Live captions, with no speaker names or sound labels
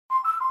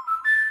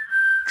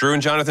Drew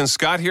and Jonathan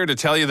Scott here to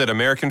tell you that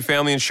American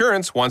Family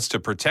Insurance wants to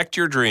protect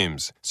your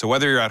dreams. So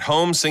whether you're at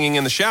home singing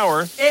in the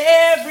shower,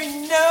 every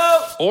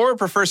note, or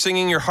prefer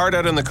singing your heart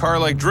out in the car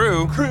like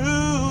Drew,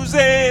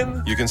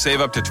 cruising, you can save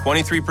up to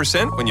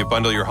 23% when you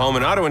bundle your home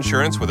and auto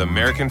insurance with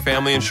American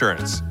Family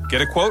Insurance.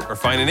 Get a quote or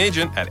find an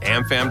agent at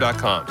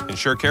amfam.com.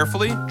 Insure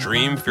carefully,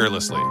 dream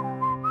fearlessly.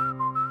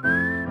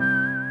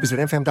 Visit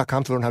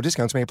amfam.com to learn how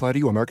discounts may apply to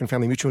you. American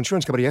Family Mutual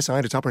Insurance Company, SI,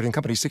 and its operating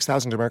company,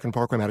 6000 American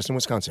Parkway, Madison,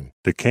 Wisconsin.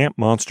 The Camp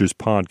Monsters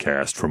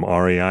podcast from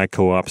RAI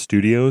Co-op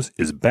Studios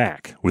is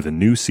back with a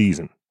new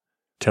season,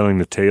 telling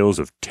the tales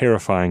of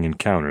terrifying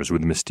encounters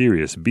with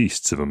mysterious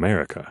beasts of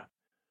America.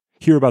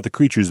 Hear about the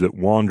creatures that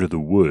wander the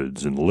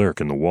woods and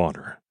lurk in the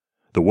water,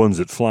 the ones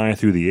that fly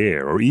through the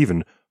air or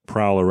even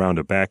prowl around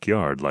a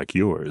backyard like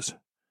yours.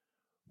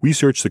 We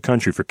search the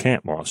country for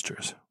camp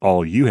monsters.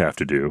 All you have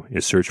to do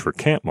is search for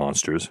Camp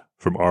Monsters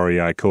from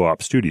REI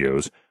Co-op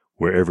Studios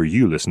wherever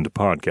you listen to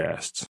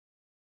podcasts.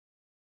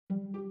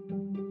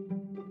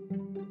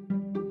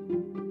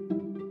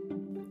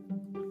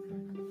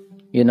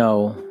 You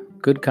know,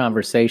 good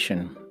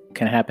conversation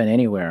can happen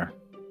anywhere.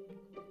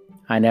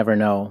 I never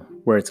know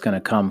where it's going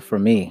to come for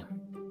me.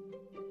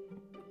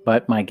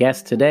 But my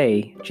guest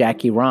today,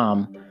 Jacky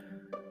Rom,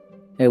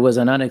 it was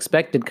an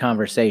unexpected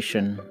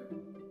conversation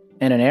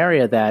in an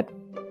area that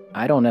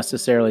I don't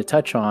necessarily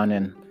touch on,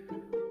 and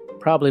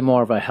probably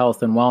more of a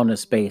health and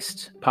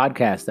wellness-based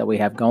podcast that we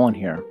have going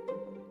here.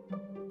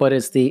 But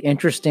it's the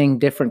interesting,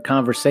 different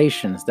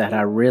conversations that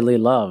I really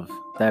love,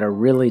 that are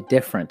really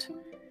different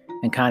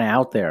and kind of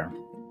out there.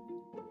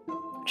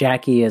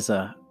 Jacky is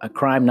a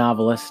crime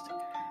novelist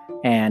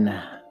and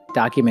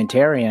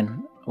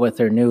documentarian with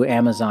her new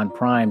Amazon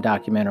Prime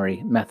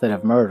documentary, Method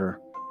of Murder.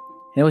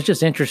 And it was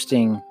just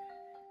interesting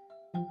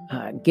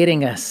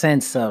getting a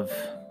sense of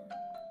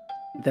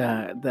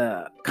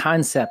the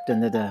concept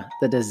and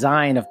the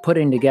design of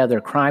putting together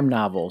crime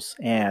novels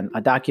and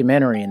a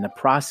documentary and the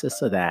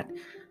process of that.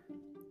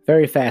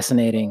 Very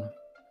fascinating.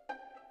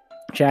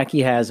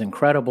 Jacky has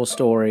incredible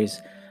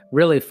stories,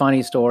 really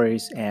funny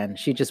stories, and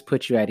she just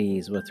puts you at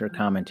ease with her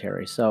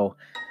commentary. So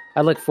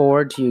I look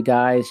forward to you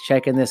guys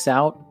checking this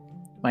out,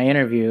 my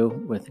interview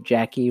with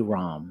Jacky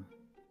Rom.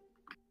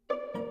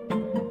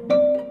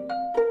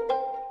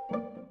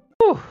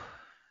 Whew.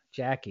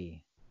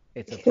 Jacky,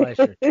 it's a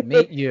pleasure to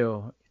meet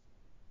you.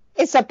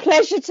 It's a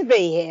pleasure to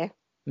be here.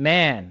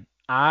 Man,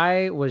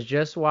 I was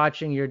just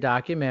watching your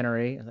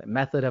documentary,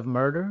 Method of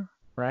Murder,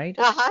 right?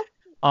 Uh-huh.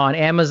 On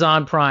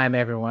Amazon Prime,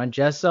 everyone,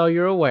 just so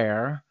you're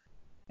aware.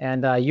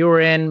 And you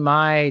were in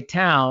my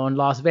town,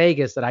 Las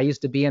Vegas, that I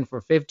used to be in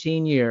for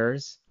 15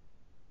 years.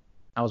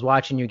 I was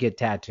watching you get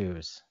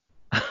tattoos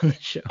on the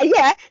show.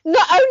 Yeah,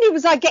 not only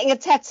was I getting a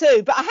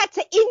tattoo, but I had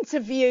to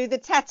interview the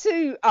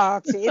tattoo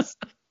artist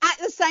at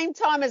the same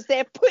time as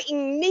they're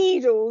putting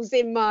needles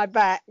in my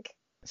back.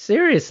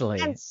 Seriously?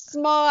 And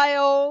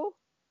smile.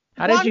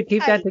 How did you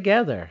keep that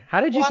together?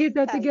 How did you keep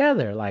that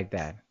together like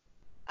that?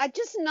 I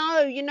just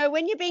know,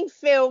 when you're being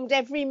filmed,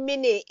 every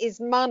minute is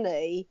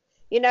money.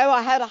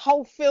 I had a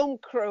whole film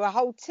crew, a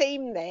whole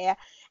team there,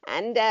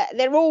 and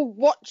they're all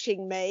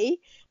watching me,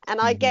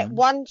 and I get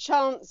one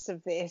chance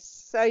of this.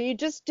 So you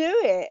just do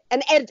it.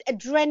 And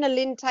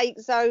adrenaline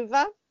takes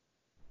over.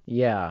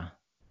 Yeah.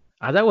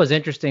 I thought it was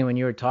interesting when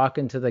you were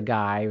talking to the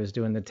guy who was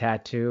doing the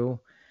tattoo.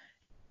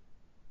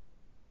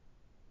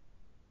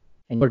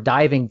 And we're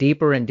diving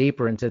deeper and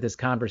deeper into this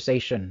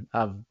conversation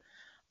of,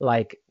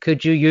 like,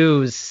 could you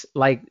use,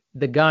 like,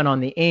 the gun on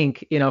the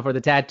ink, for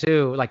the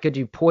tattoo? Like, could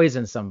you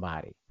poison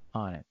somebody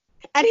on it?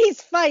 And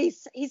his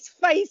face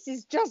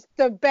is just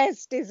the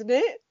best, isn't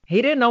it?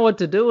 He didn't know what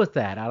to do with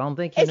that. I don't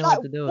think he knew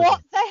what to do with it.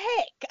 What the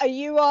heck are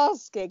you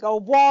asking? Or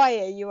why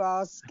are you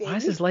asking? Why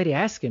is this lady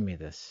asking me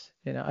this?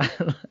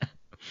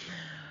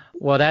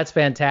 Well, that's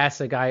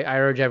fantastic. I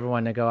urge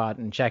everyone to go out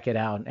and check it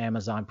out on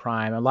Amazon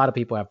Prime. A lot of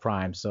people have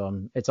Prime,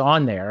 so it's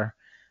on there.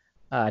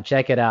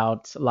 Check it out.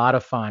 It's a lot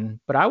of fun.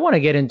 But I want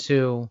to get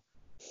into,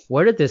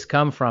 where did this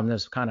come from,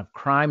 this kind of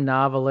crime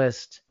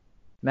novelist,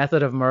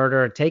 Method of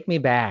Murder? Take me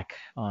back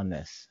on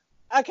this.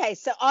 Okay,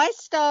 so I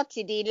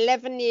started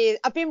 11 years.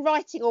 I've been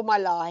writing all my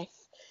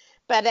life.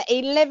 But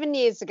 11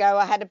 years ago,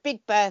 I had a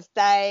big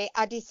birthday.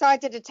 I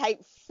decided to take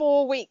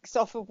 4 weeks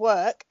off of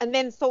work and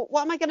then thought,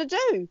 what am I going to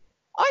do?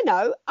 I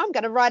know, I'm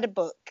going to write a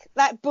book.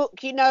 That book,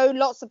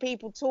 lots of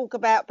people talk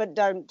about but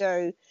don't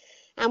do.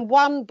 And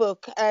one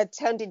book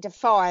turned into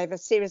 5, a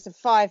series of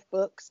 5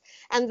 books.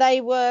 And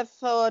they were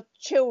for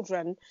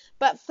children,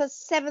 but for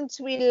 7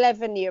 to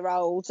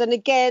 11-year-olds. And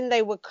again,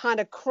 they were kind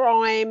of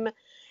crime.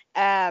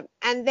 And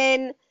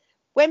then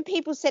when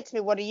people said to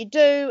me, what do you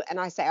do? And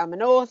I say, I'm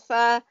an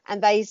author.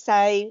 And they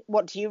say,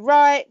 what do you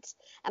write?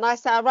 And I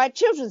say, I write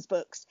children's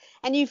books.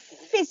 And you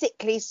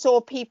physically saw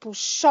people's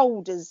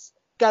shoulders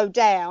go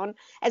down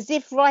as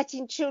if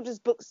writing children's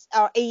books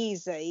are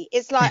easy.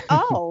 It's like,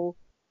 oh,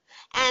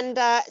 And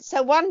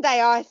so one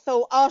day I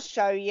thought, I'll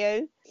show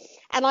you.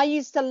 And I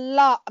used to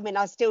love, I mean,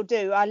 I still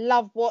do. I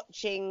love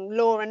watching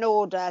Law and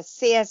Order,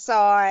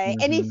 CSI,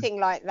 anything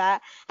like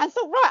that. And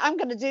thought, right, I'm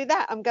going to do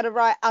that. I'm going to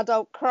write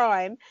adult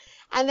crime.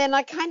 And then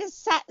I kind of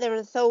sat there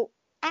and thought,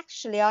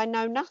 actually, I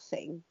know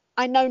nothing.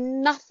 I know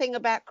nothing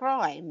about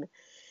crime.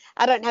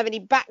 I don't have any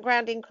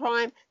background in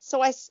crime.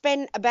 So I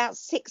spent about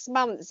 6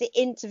 months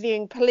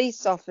interviewing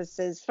police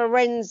officers,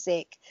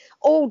 forensic,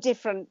 all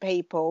different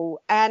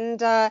people, and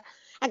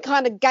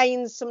kind of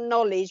gained some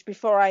knowledge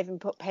before I even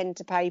put pen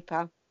to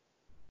paper.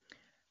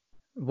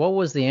 What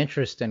was the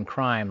interest in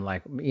crime?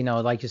 Like,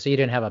 like you said, you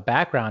didn't have a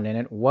background in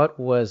it. What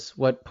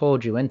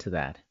pulled you into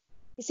that?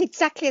 It's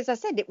exactly as I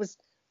said. It was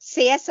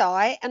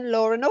CSI and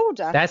Law and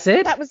Order. That's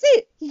it? That was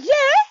it. Yeah.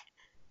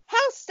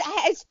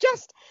 It's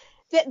just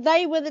that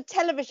they were the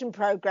television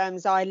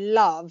programs I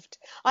loved.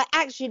 I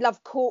actually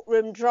love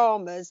courtroom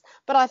dramas,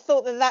 but I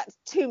thought that that's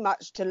too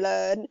much to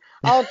learn.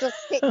 I'll just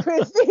stick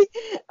with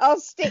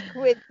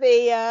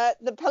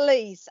the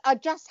police. I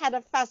just had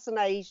a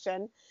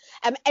fascination.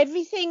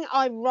 Everything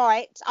I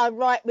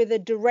write with a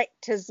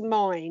director's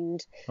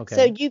mind. Okay.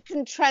 So you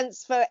can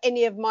transfer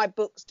any of my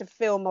books to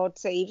film or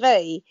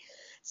TV.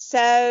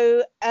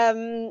 So,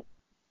 and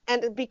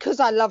because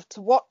I love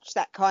to watch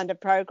that kind of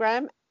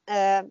program,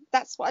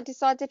 that's what I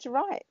decided to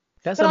write.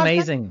 That's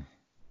amazing.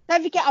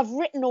 Don't forget, I've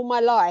written all my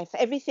life,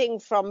 everything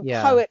from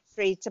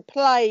poetry to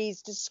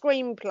plays to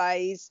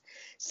screenplays.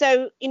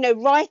 So,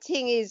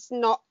 writing is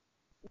not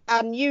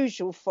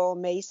unusual for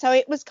me. So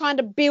it was kind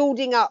of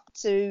building up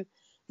to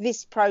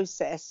this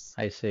process.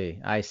 I see.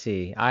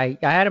 I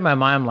had in my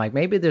mind, like,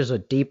 maybe there's a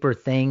deeper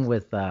thing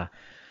with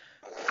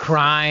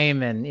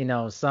crime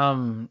and,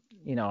 some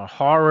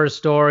horror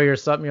story or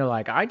something. You're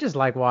like, I just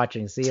like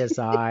watching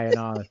CSI and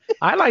all.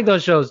 I like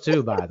those shows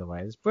too, by the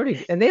way. It's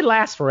pretty, and they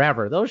last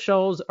forever. Those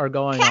shows are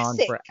going on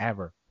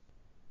forever.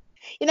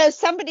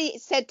 Somebody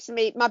said to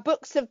me, my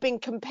books have been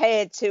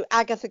compared to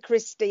Agatha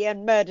Christie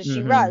and Murder,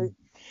 She Wrote.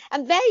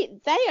 And they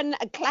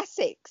are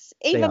classics.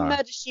 Even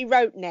Murder, She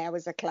Wrote now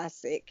is a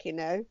classic,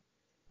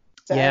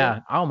 So, yeah.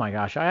 Oh my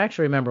gosh. I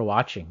actually remember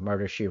watching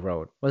Murder, She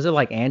Wrote. Was it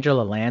like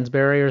Angela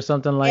Lansbury or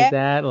something like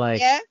that?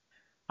 Like, yeah.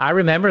 I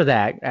remember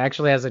that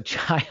actually as a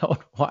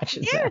child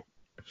watching that.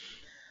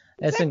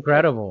 That's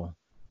incredible.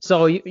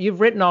 So you've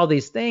written all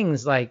these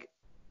things. Like,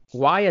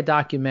 why a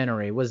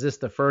documentary? Was this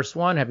the first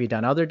one? Have you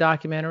done other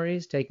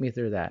documentaries? Take me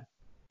through that.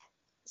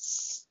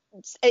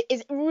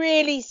 It's a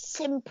really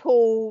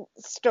simple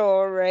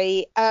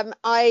story.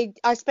 I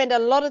spend a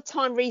lot of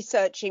time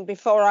researching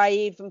before I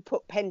even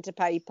put pen to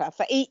paper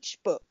for each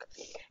book.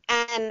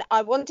 And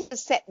I wanted to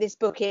set this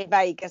book in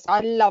Vegas.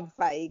 I love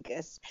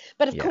Vegas.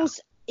 But of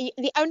course,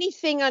 the only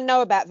thing I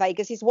know about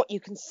Vegas is what you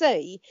can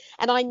see.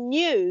 And I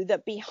knew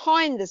that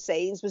behind the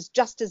scenes was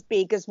just as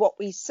big as what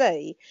we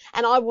see.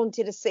 And I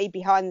wanted to see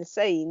behind the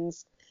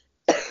scenes.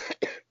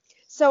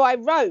 So I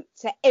wrote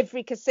to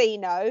every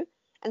casino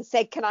and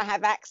said, can I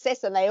have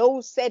access? And they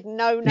all said,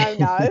 no.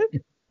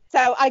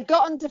 So I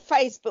got onto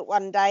Facebook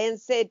one day and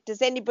said,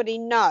 does anybody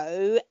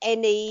know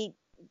anybody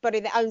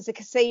that owns a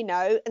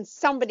casino? And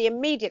somebody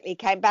immediately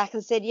came back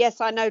and said,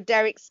 yes, I know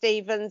Derek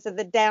Stevens of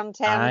the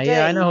Downtown D.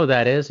 Yeah, I know who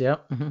that is.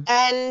 Yep.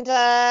 And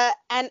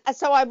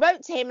so I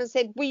wrote to him and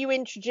said, will you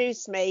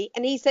introduce me?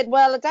 And he said,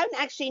 well, I don't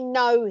actually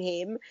know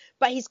him,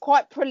 but he's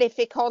quite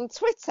prolific on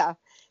Twitter.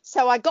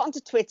 So I got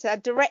onto Twitter,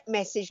 direct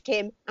messaged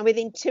him, and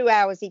within 2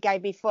 hours he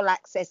gave me full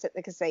access at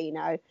the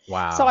casino.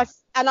 Wow. So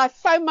I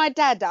phoned my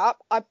dad up.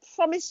 I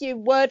promise you,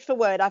 word for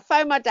word, I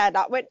phoned my dad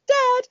up, went,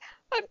 Dad,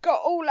 I've got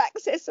all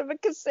access of a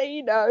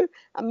casino.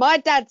 And my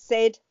dad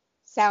said,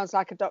 sounds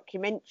like a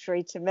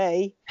documentary to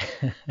me.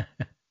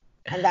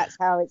 And that's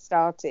how it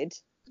started.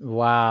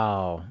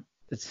 Wow.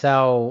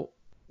 So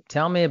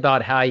tell me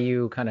about how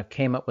you kind of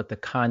came up with the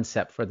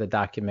concept for the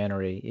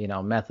documentary,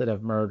 Method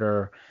of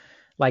Murder,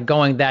 like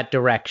going that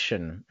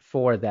direction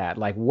for that,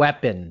 like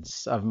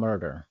weapons of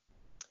murder.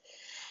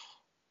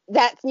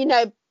 That,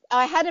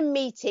 I had a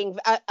meeting.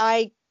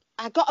 I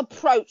got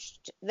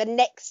approached the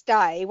next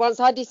day once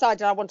I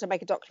decided I wanted to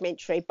make a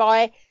documentary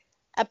by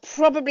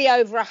probably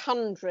over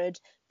 100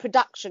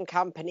 production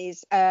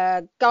companies,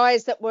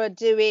 guys that were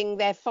doing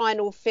their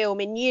final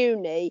film in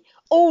uni.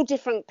 All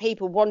different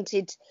people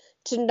wanted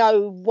to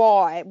know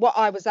what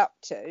I was up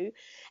to.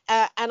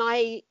 And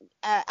I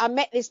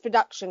met this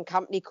production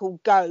company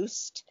called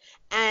Ghost,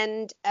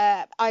 and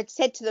I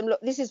said to them,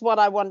 look, this is what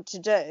I want to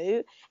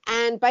do.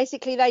 And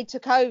basically they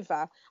took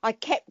over. I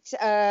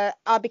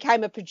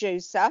became a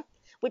producer,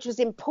 which was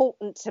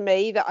important to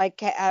me that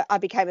I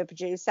became a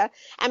producer.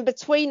 And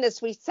between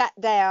us, we sat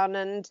down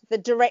and the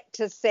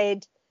director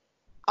said,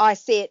 I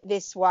see it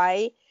this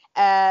way.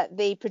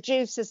 The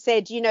producer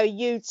said,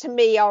 you to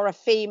me are a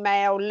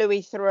female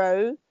Louis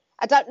Theroux.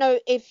 I don't know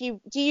if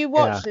do you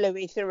watch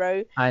Louis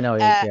Theroux? I know,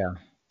 yeah.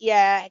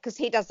 Yeah, because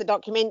he does the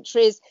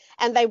documentaries,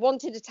 and they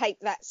wanted to take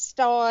that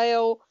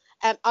style.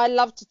 I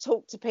love to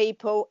talk to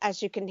people.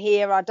 As you can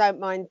hear, I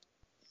don't mind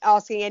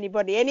asking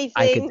anybody anything.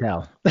 I can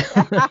tell.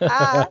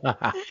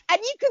 And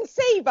you can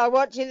see by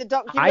watching the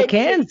documentary. I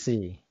can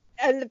see.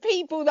 and the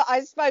people that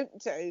I spoke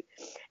to.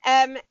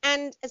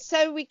 And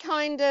so we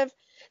kind of,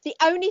 the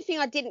only thing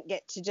I didn't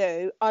get to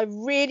do,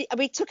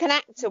 we took an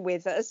actor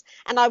with us,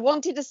 and I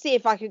wanted to see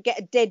if I could get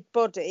a dead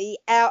body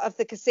out of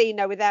the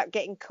casino without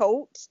getting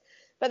caught,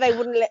 but they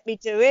wouldn't let me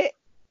do it.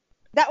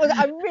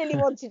 I really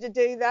wanted to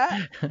do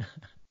that.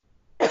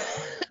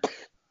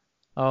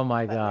 Oh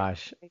my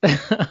gosh.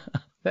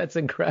 That's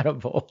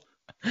incredible.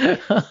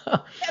 Of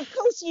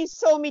course, you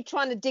saw me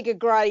trying to dig a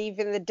grave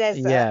in the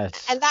desert.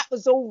 Yes. And that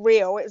was all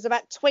real. It was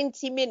about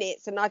 20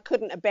 minutes, and I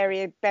couldn't have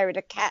buried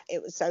a cat.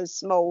 It was so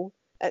small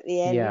at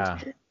the end. Yeah.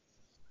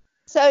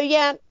 So,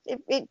 yeah,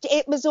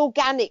 it was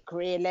organic,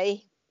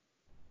 really.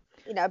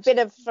 You know, a bit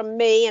of from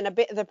me and a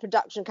bit of the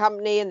production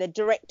company and the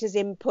director's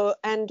input,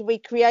 and we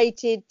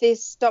created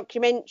this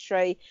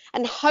documentary,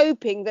 and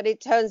hoping that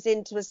it turns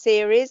into a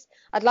series.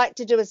 I'd like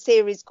to do a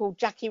series called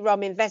Jacky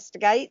Rum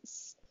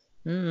Investigates.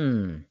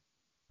 And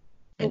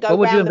go what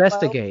would you round the world.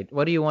 investigate?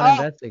 What do you want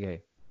to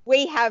investigate?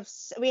 We have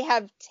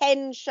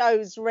 10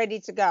 shows ready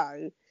to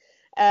go.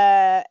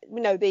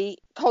 The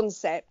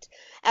concept.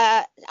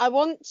 I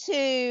want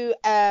to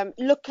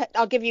look at,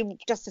 I'll give you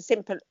just a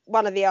simple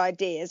one of the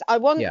ideas. I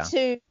want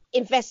to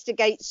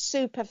investigate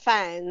super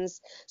fans.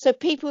 So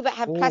people that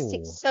have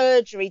plastic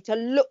surgery to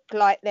look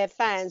like their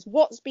fans.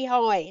 What's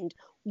behind?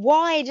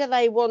 Why do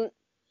they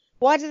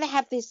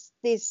have this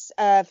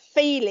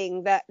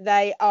feeling that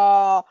they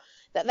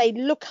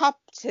look up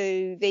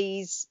to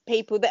these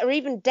people that are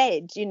even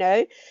dead, you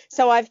know?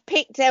 So I've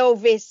picked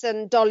Elvis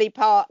and Dolly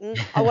Parton.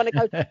 I want to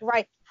go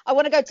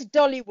to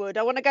Dollywood.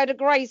 I want to go to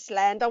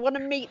Graceland. I want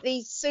to meet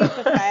these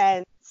super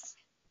fans.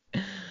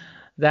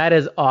 That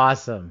is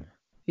awesome.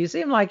 You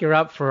seem like you're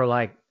up for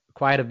like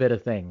quite a bit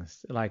of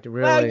things, like to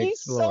really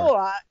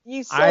explore.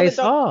 You saw the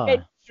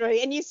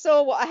documentary, and you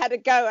saw what I had to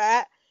go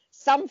at.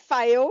 Some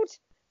failed,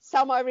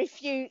 some I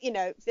refused. You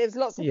know, there's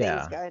lots of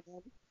things going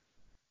on.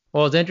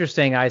 Well, it's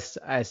interesting. As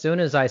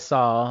soon as I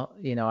saw,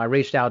 I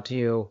reached out to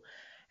you,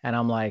 and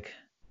I'm like,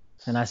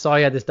 and I saw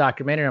you had this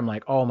documentary. I'm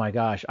like, oh my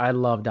gosh, I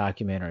love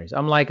documentaries.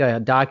 I'm like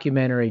a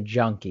documentary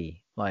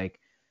junkie. Like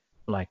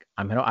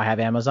I have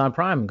Amazon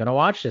Prime. I'm gonna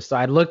watch this. So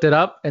I looked it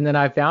up, and then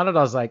I found it.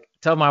 I was like,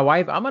 tell my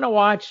wife, I'm gonna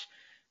watch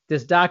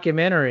this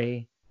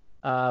documentary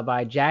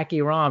by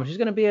Jacky Rom. She's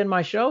gonna be in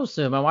my show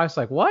soon. My wife's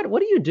like, what?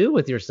 What do you do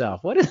with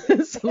yourself? What is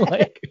this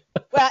like?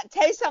 Well, I'll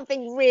tell you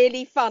something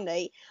really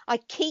funny. I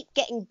keep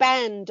getting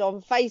banned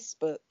on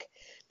Facebook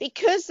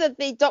because of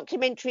the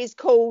documentary is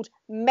called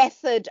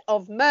Method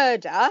of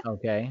Murder.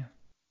 Okay.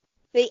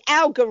 The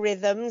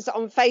algorithms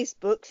on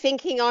Facebook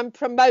thinking I'm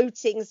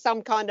promoting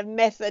some kind of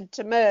method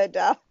to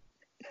murder.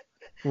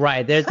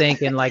 Right. They're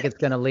thinking like it's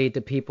going to lead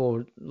to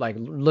people like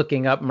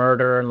looking up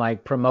murder and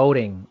like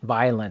promoting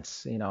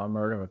violence,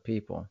 murder of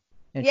people.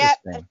 Yeah,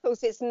 of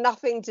course, it's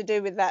nothing to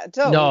do with that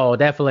at all. No,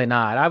 definitely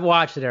not. I've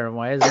watched it,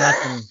 everyone. It's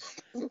nothing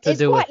to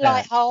do with that. It's quite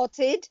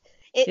lighthearted.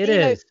 It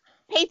is.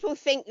 People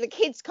think the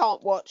kids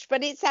can't watch,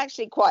 but it's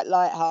actually quite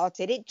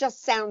lighthearted. It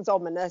just sounds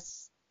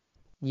ominous.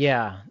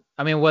 Yeah.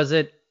 I mean,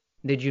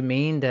 did you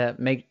mean to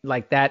make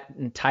like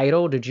that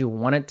title? Did you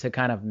want it to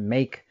kind of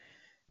make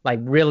like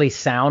really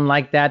sound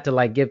like that to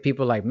like give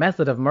people like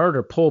method of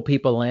murder, pull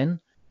people in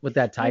with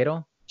that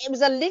title? It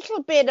was a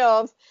little bit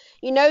of,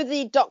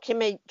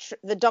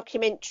 the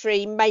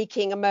documentary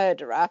Making a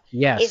Murderer.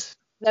 Yes. It's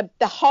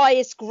the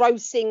highest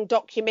grossing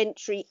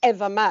documentary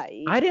ever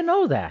made. I didn't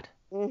know that.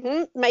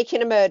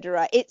 Making a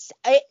Murderer. It's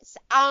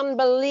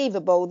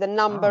unbelievable the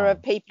number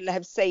of people that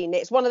have seen it.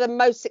 It's one of the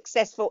most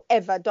successful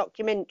ever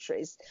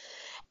documentaries.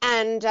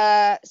 And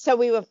so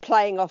we were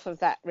playing off of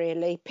that,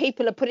 really.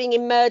 People are putting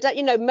in murder.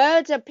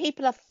 Murder,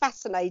 people are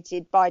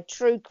fascinated by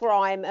true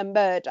crime and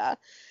murder.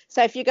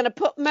 So if you're going to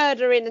put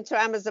murder into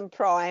Amazon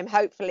Prime,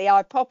 hopefully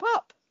I pop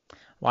up.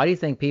 Why do you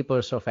think people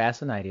are so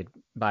fascinated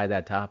by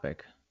that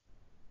topic?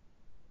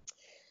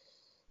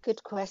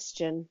 Good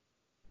question.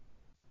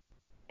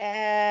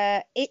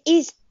 It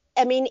is,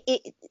 I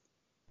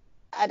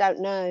don't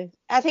know.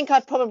 I think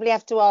I'd probably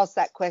have to ask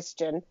that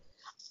question.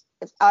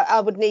 I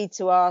would need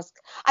to ask.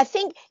 I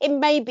think it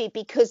may be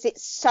because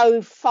it's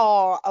so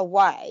far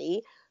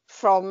away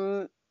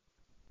from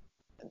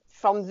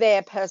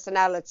their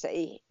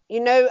personality.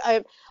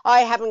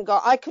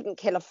 I couldn't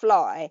kill a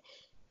fly.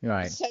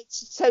 Right.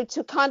 So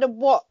to kind of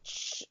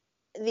watch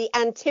the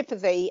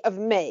antipathy of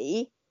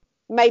me,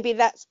 maybe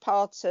that's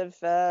part of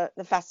the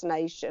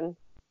fascination.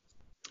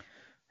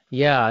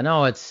 Yeah,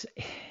 no, I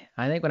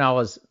think when I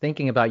was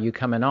thinking about you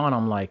coming on,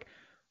 I'm like,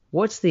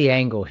 what's the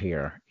angle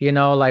here?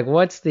 Like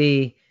what's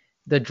the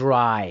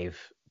drive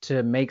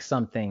to make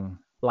something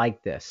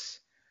like this?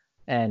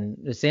 And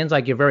it seems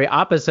like you're very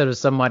opposite of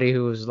somebody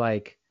who's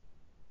like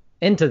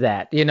into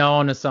that,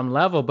 on some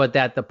level, but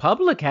that the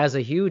public has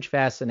a huge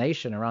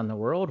fascination around the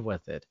world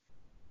with it.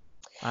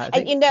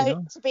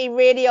 To be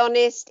really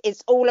honest,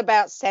 it's all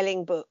about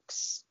selling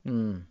books.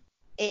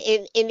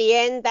 in the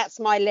end, that's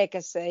my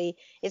legacy.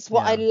 It's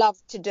what I Yeah. love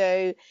to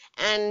do.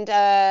 And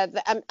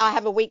I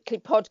have a weekly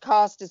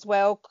podcast as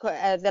well,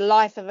 The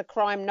Life of a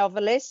Crime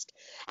Novelist.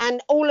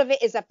 And all of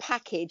it is a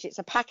package. It's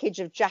a package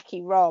of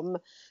Jackie Rom.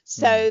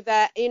 So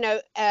that,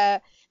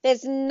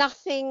 there's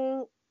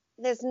nothing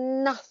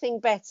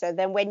better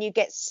than when you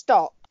get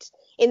stopped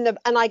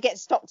and I get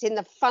stopped in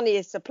the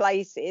funniest of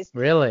places.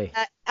 Really?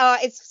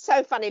 It's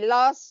so funny.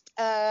 Last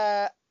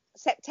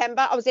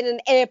September, I was in an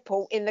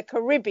airport in the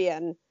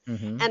Caribbean,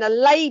 and a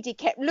lady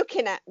kept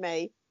looking at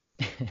me.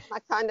 I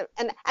kind of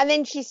and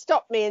then she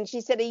stopped me and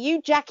she said, "Are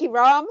you Jackie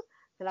Ram?"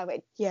 And I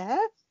went, "Yeah."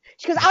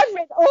 She goes, "I've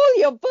read all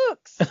your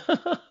books."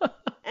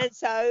 And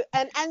so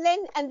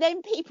and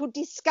then people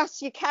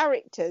discuss your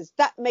characters.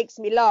 That makes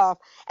me laugh,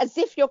 as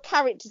if your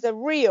characters are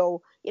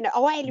real.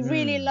 Oh, I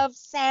really love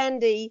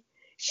Sandy.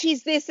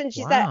 She's this and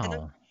she's that.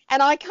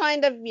 And I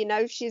kind of,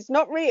 she's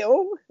not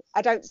real.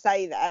 I don't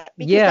say that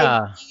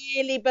because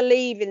they really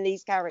believe in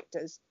these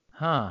characters.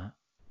 Huh.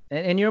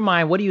 In your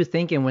mind, what are you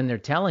thinking when they're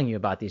telling you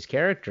about these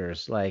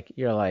characters? Like,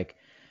 you're like,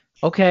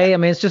 okay, I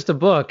mean, it's just a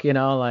book,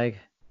 like.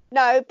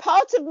 No,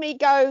 part of me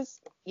goes,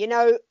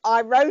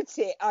 I wrote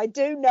it. I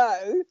do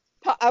know.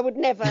 I would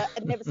never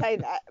say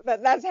that,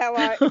 but that's how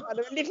a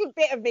little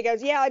bit of me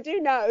goes, yeah, I do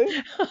know.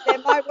 They're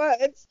my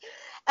words.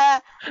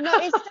 No,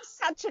 it's just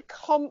such a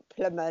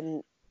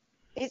compliment.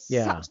 It's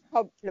such a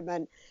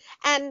compliment.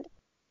 And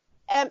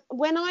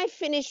when I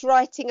finish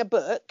writing a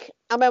book,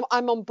 I'm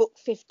on book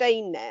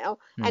 15 now,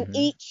 and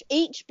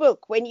each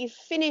book, when you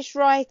finish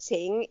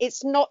writing,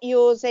 it's not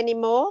yours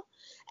anymore.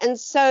 And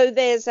so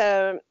there's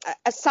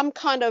some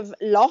kind of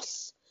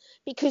loss,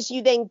 because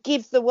you then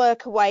give the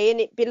work away and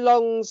it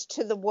belongs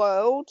to the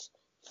world.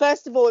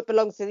 First of all, it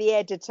belongs to the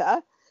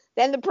editor,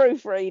 then the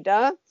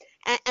proofreader,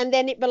 and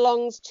then it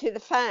belongs to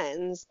the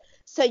fans.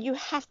 So you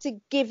have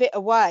to give it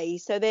away.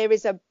 So there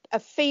is a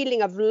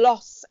feeling of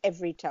loss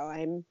every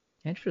time.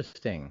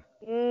 Interesting.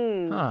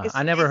 Huh.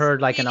 I never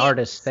heard like an really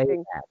artist say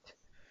that.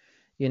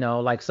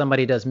 Like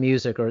somebody does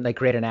music or they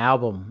create an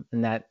album,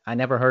 and that I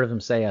never heard of them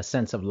say a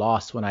sense of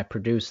loss when I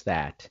produce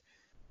that.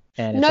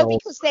 And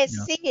it's because they're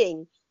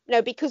singing.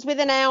 No, because with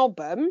an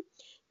album,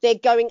 they're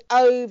going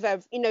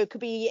over, could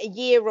be a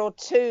year or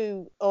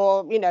two,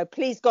 or,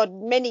 please God,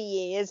 many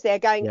years. They're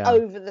going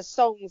over the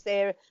songs.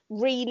 They're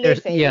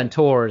reliving. And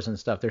tours and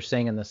stuff. They're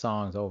singing the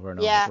songs over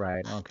and over.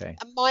 Right. Okay.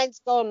 And mine's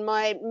gone.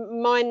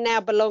 Mine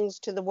now belongs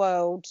to the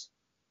world.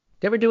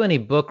 Do you ever do any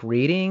book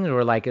reading,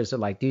 or is it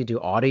like, do you do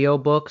audio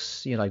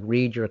books? Like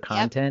read your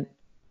content?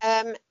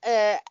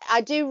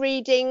 I do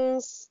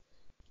readings,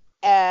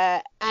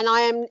 and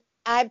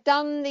I've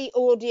done the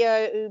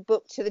audio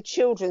book to the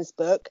children's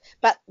book,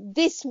 but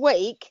this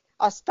week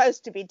I was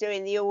supposed to be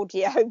doing the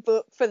audio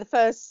book for the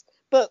first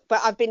book, but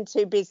I've been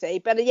too busy.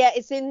 But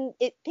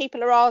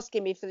people are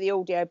asking me for the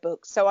audio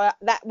book, so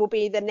that will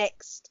be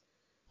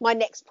my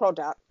next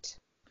product.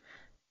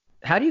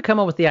 How do you come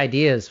up with the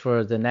ideas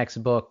for the next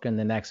book and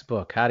the next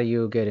book? How do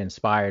you get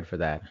inspired for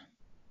that?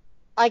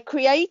 I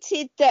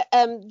created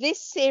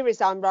this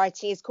series I'm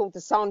writing is called the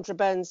Sandra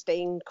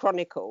Bernstein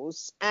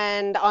Chronicles,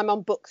 and I'm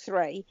on book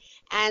 3.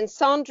 And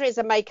Sandra is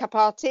a makeup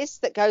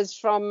artist that goes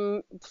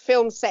from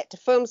film set to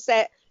film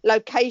set,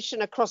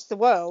 location across the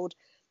world.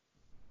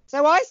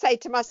 So I say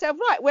to myself,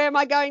 right, where am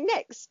I going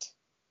next?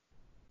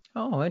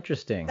 Oh,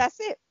 interesting. That's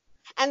it.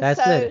 And That's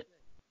it.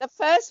 The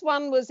first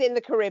one was in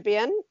the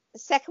Caribbean, the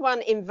second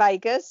one in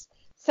Vegas,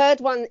 third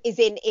one is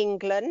in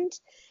England,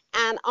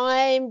 and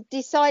I'm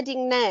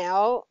deciding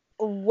now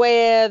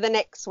where the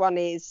next one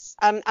is.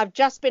 I've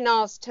just been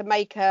asked to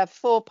make a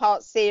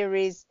 4-part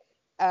series,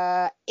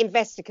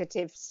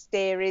 investigative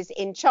series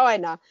in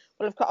China.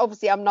 Well, of course,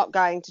 obviously I'm not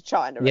going to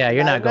China. Yeah,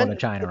 you're not going to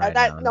China right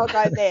now. Not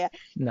going there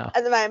no.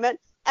 at the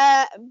moment.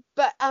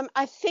 But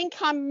I think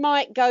I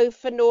might go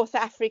for North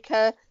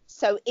Africa,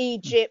 so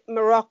Egypt,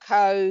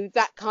 Morocco,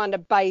 that kind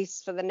of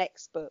base for the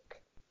next book.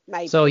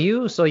 Maybe. So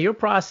your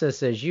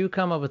process is you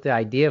come up with the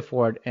idea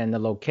for it and the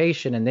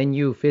location, and then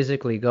you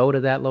physically go to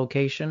that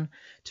location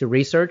to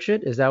research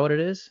it. Is that what it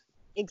is?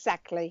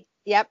 Exactly.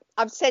 Yep.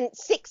 I've spent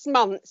 6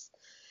 months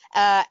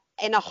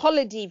in a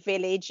holiday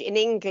village in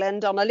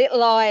England on a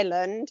little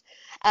island.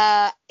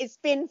 It's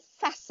been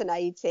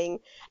fascinating.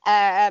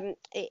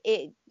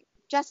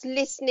 Just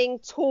listening,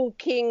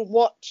 talking,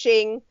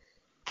 watching.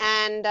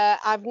 And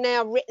I've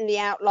now written the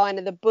outline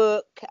of the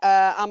book.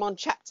 I'm on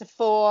chapter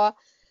 4.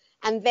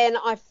 And then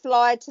I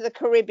fly to the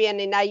Caribbean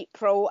in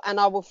April, and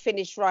I will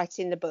finish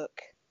writing the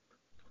book.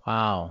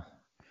 Wow.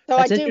 So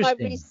I do my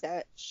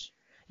research.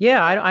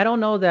 Yeah, I don't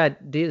know that.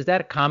 Is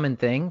that a common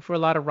thing for a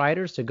lot of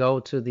writers to go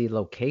to the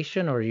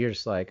location, or you're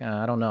just like,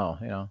 I don't know,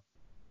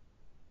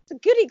 It's a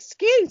good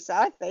excuse,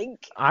 I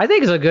think. I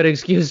think it's a good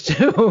excuse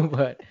too,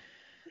 but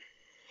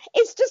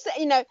it's just,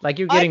 like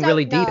you're getting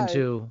really deep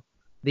into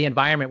the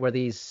environment where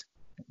these.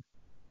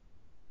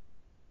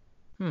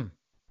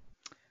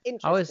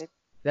 Interesting.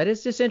 That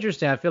is just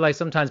interesting. I feel like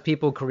sometimes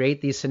people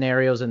create these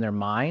scenarios in their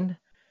mind,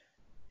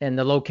 and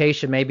the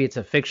location, maybe it's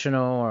a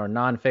fictional or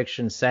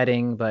nonfiction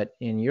setting, but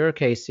in your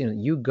case,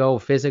 you go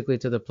physically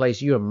to the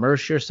place, you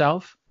immerse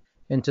yourself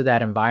into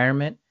that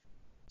environment.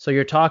 So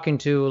you're talking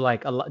to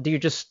like do you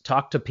just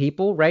talk to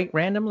people right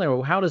randomly,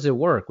 or how does it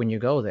work when you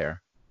go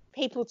there?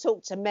 People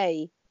talk to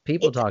me.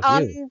 People talk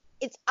to you.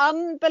 It's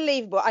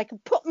unbelievable. I can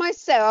put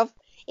myself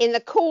in the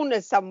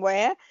corner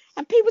somewhere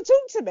and people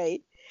talk to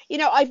me.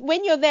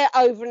 When you're there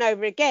over and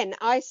over again,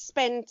 I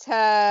spent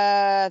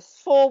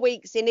 4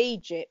 weeks in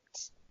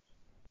Egypt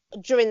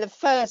during the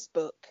first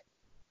book.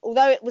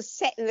 Although it was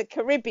set in the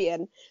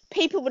Caribbean,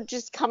 people would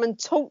just come and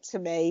talk to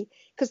me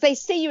because they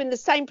see you in the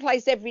same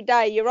place every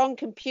day. You're on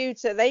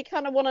computer. They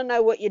kind of want to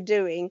know what you're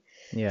doing.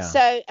 Yeah.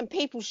 So, and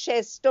people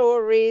share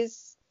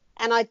stories,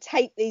 and I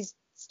take these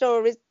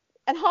stories,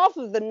 and half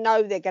of them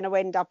know they're going to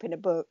end up in a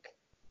book.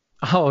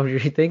 Oh, you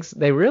think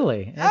they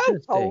really?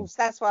 Of course,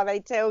 that's why they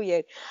tell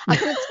you. I'm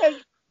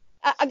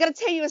going to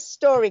tell you a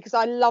story because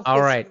I love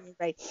this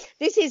story.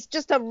 This is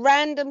just a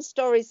random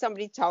story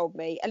somebody told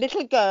me. A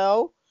little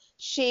girl,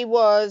 she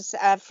was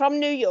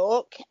from New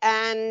York,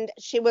 and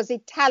she was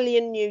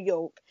Italian New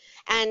York,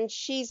 and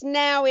she's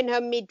now in her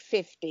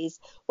mid-50s.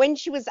 When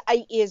she was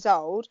 8 years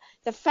old,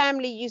 the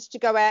family used to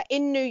go out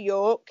in New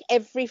York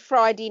every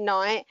Friday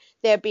night.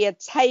 There'd be a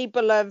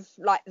table of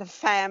like the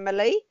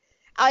family.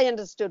 I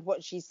understood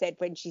what she said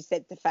when she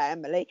said the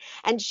family.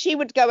 And she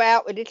would go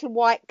out with little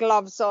white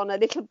gloves on, a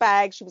little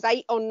bag. She was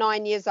 8 or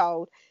 9 years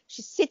old.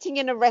 She's sitting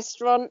in a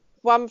restaurant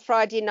one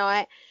Friday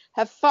night.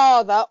 Her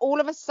father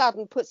all of a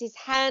sudden puts his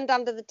hand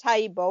under the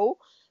table,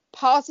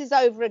 passes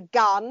over a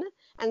gun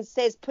and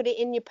says, "Put it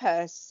in your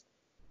purse,"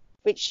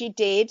 which she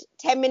did.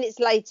 10 minutes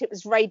later, it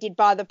was raided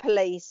by the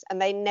police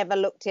and they never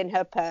looked in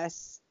her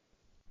purse.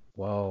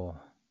 Whoa.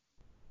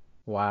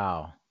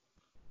 Wow.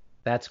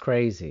 That's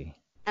crazy.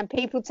 And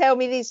people tell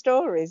me these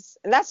stories,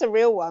 and that's a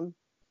real one.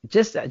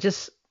 Just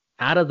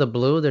out of the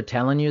blue, they're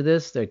telling you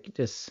this. They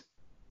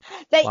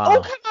wow.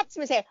 All come up to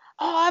me and say,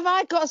 "Oh, have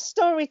I got a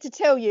story to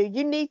tell you?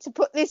 You need to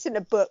put this in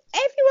a book."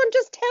 Everyone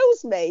just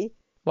tells me.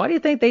 Why do you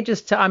think they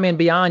just I mean,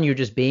 beyond you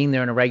just being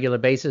there on a regular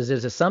basis,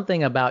 is there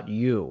something about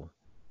you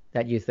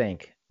that you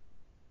think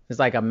is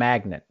like a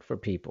magnet for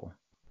people?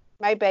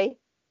 Maybe.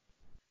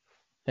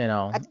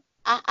 I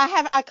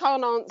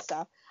can't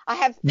answer. I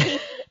have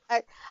people,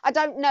 I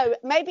don't know.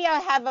 Maybe I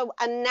have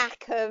a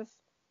knack of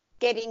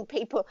getting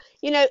people.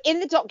 In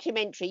the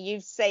documentary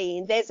you've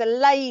seen, there's a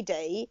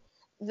lady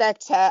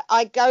that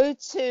I go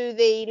to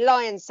the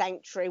lion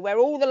sanctuary where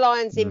all the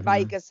lions in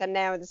Vegas are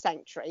now in the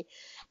sanctuary.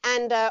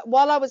 And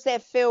while I was there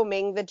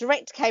filming, the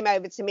director came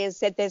over to me and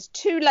said, "There's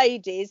 2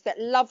 ladies that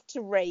love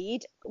to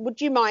read. Would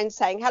you mind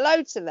saying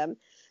hello to them?"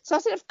 So I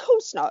said, "Of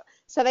course not."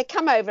 So they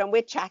come over and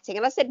we're chatting.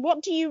 And I said,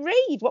 "What do you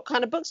read? What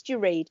kind of books do you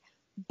read?"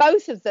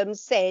 Both of them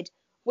said,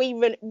 we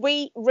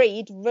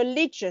read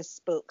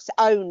religious books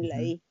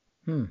only.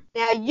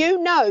 Now,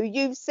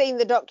 you've seen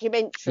the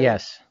documentary.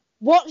 Yes.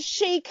 What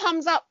she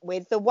comes up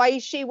with, the way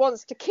she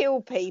wants to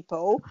kill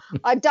people,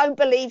 I don't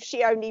believe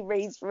she only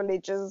reads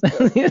religious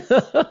books.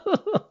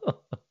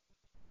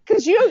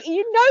 Because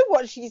you know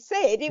what she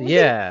said. It was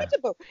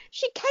incredible.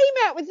 She came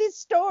out with this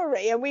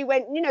story and we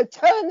went,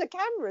 turn the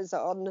cameras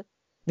on.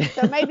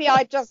 So maybe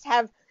I just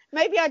have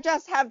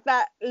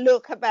that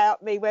look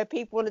about me where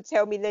people want to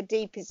tell me their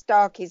deepest,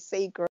 darkest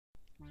secret.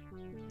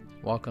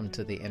 Welcome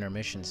to the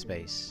intermission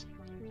space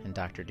in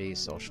Dr. D's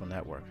social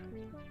network.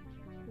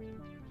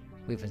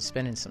 We've been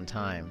spending some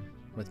time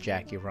with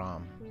Jacky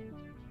Rom.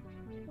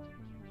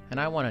 And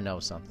I want to know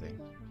something.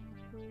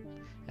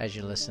 As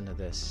you listen to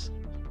this,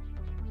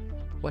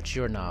 what's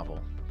your novel?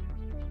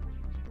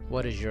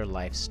 What is your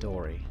life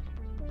story?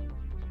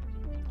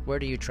 Where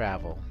do you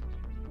travel?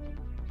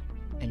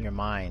 In your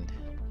mind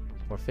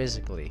or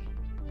physically,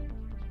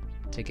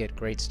 to get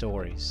great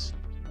stories,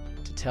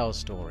 to tell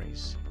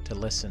stories, to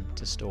listen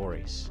to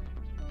stories.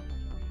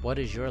 What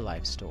is your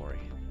life story?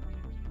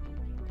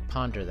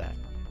 Ponder that.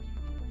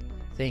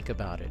 Think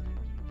about it.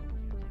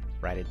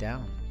 Write it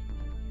down.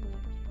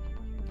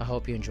 I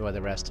hope you enjoy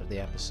the rest of the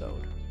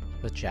episode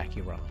with Jacky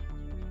Rom.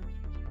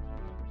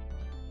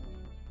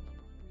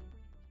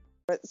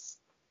 That's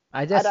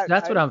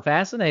what I'm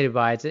fascinated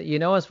by.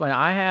 It's when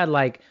I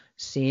had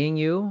seeing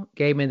you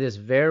gave me this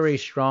very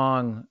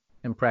strong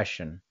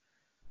impression.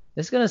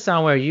 This is going to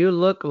sound weird. You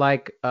look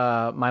like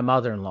my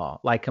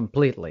mother-in-law,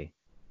 completely.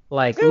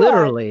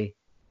 Literally,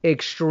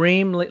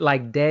 extremely,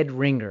 dead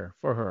ringer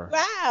for her.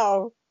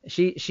 Wow.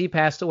 She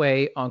passed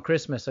away on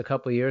Christmas a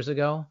couple years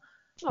ago.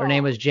 Her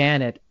name was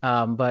Janet.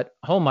 But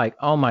oh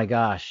my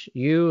gosh,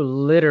 you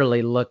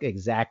literally look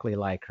exactly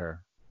like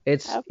her.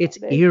 It's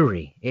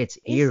eerie. It's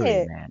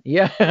eerie, man.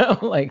 Yeah.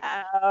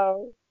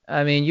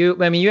 I mean, you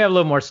have a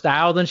little more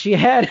style than she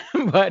had,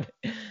 but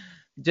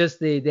just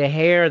the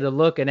hair, the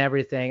look, and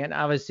everything. And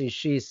obviously,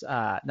 she's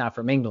not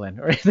from England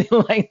or anything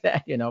like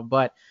that,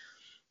 But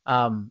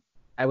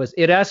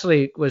it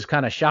actually was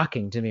kind of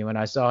shocking to me when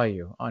I saw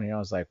you on here. I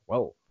was like,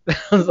 whoa. I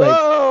was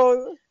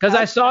whoa. Because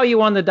I saw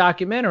you on the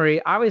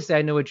documentary. Obviously,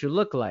 I knew what you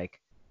looked like,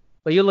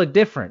 but you look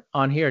different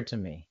on here to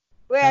me.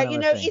 Well,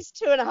 kind of a thing. it's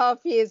 2.5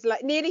 years,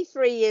 like nearly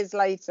 3 years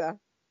later.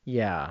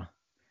 Yeah.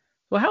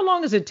 Well, how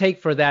long does it take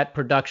for that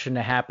production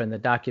to happen, the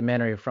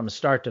documentary, from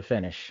start to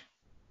finish?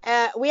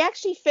 We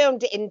actually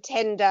filmed it in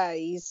 10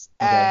 days,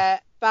 Okay.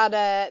 but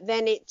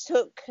then it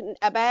took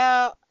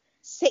about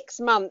 6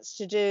 months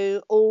to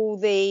do all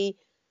the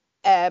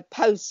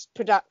post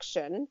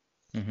production.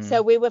 Mm-hmm.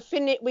 So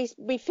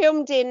we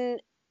filmed in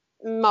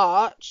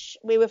March,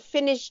 we were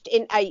finished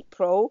in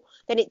April,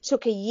 then it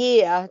took a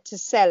year to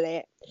sell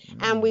it,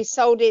 and we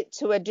sold it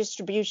to a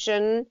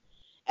distribution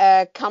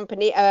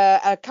company,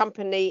 a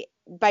company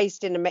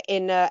based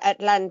in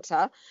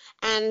Atlanta,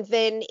 and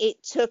then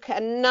it took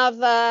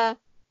another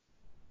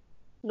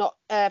not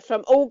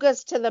from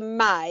August to the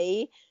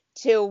May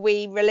till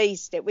we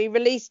released it. We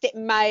released it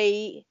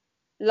May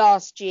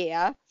last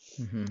year,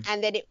 Mm-hmm.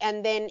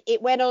 and then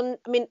it went on.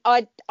 I mean,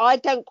 I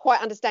don't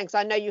quite understand, because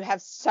I know you have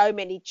so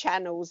many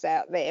channels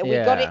out there. We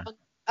got it Yeah. on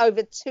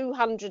over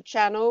 200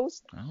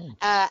 channels,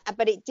 Oh.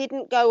 but it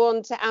didn't go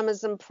on to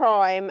Amazon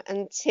Prime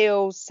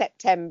until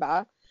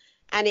September,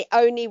 and it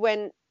only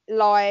went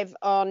live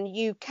on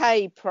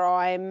UK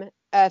Prime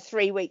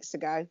 3 weeks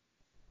ago.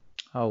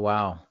 Oh,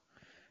 wow.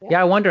 Yeah.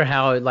 Yeah, I wonder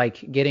how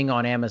like getting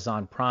on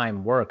Amazon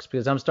Prime works,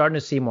 because I'm starting to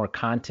see more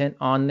content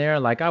on there.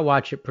 Like I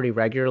watch it pretty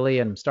regularly,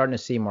 and I'm starting to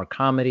see more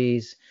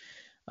comedies,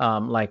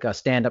 like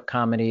stand-up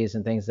comedies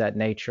and things of that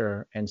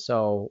nature. And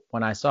so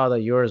when I saw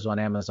that yours on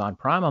Amazon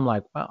Prime, I'm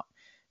like, wow,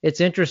 it's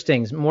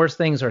interesting. More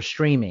things are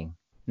streaming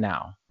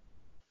now.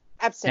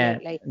 And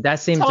Absolutely. that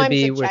seems to Times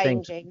be are where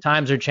changing.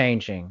 times are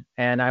changing.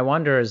 And I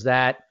wonder, is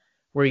that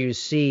where you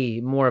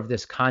see more of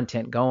this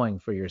content going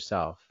for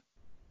yourself?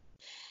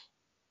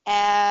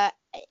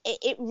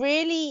 It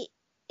really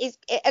is.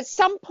 At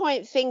some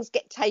point, things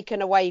get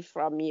taken away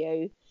from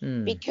you,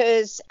 Hmm.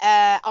 because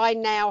I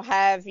now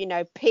have,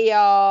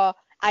 PR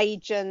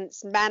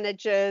agents,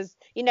 managers.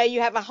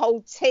 You have a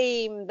whole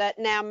team that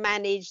now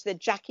manage the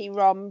Jacky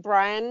Rom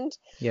brand.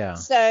 Yeah.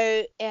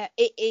 So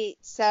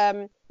it's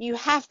you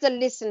have to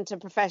listen to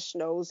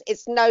professionals.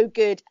 It's no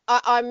good.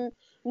 I'm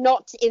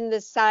not in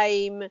the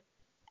same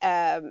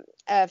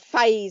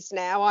phase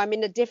now. I'm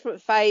in a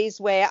different phase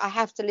where I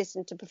have to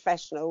listen to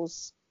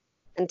professionals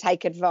and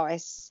take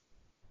advice.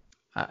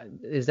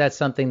 Is that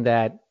something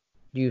that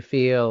you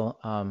feel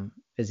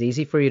is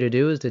easy for you to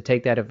do, is to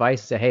take that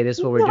advice and say, hey, this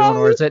is what we're doing? Or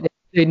No, is it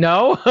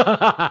no?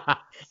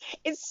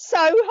 it's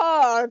so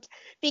hard,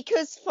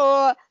 because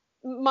for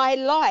my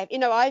life,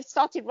 I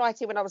started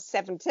writing when I was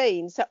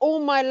 17. So all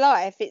my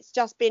life, it's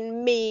just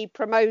been me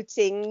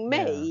promoting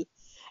Yeah. me.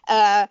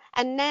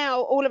 And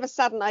now all of a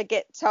sudden I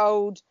get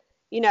told,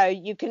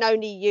 you can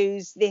only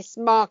use this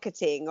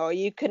marketing, or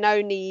you can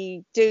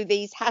only do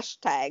these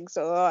hashtags,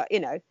 or,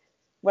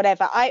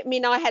 whatever. I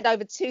mean, I had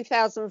over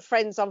 2,000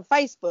 friends on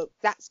Facebook.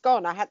 That's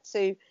gone. I had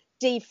to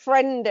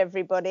defriend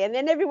everybody. And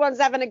then everyone's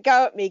having a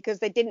go at me because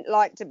they didn't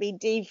like to be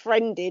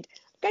defriended.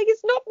 Going,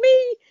 it's not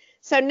me.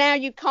 So now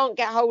you can't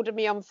get hold of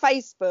me on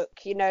Facebook.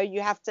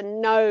 You have to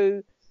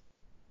know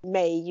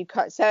me. You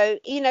can't. So,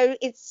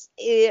 it's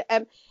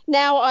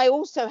now I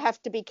also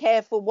have to be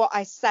careful what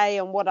I say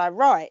and what I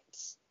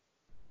write.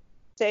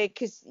 So,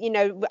 because,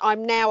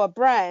 I'm now a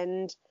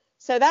brand.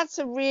 So that's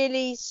a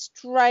really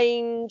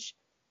strange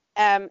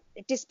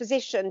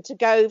disposition, to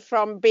go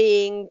from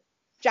being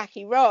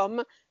Jacky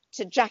Rom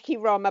to Jacky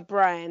Rom a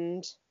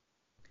brand.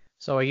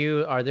 So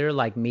are there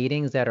like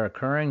meetings that are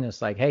occurring?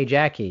 It's like, hey,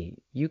 Jackie,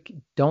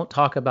 don't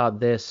talk about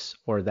this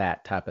or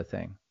that type of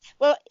thing.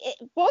 Well,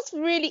 what's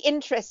really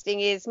interesting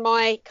is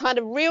my kind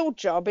of real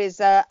job is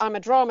I'm a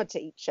drama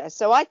teacher.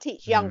 So I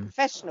teach young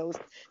professionals.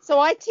 So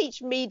I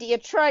teach media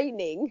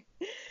training.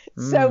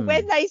 So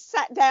when they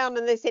sat down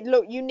and they said,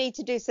 look, you need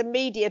to do some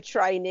media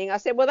training, I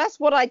said, well, that's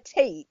what I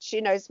teach.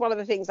 It's one of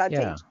the things I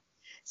Yeah. teach.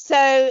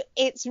 So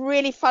it's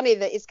really funny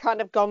that it's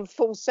kind of gone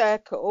full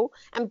circle,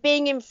 and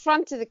being in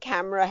front of the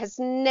camera has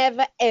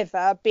never,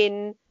 ever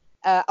been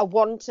a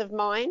want of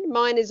mine.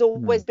 Mine has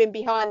always been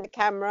behind the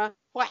camera,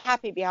 quite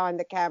happy behind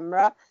the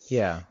camera.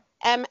 Yeah.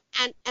 And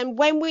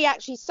when we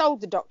actually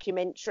sold the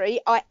documentary,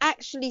 I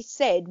actually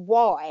said,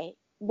 why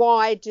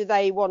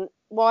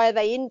are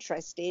they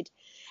interested?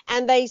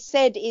 And they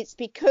said, it's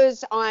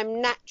because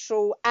I'm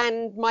natural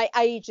and my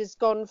age has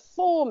gone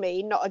for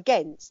me, not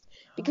against.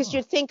 Because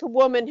you'd think a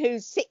woman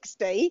who's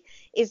 60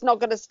 is not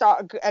going to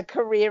start a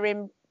career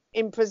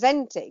in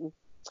presenting.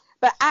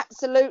 But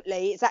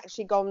absolutely, it's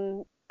actually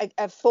gone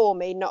for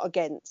me, not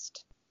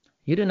against.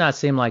 You do not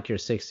seem like you're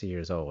 60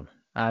 years old.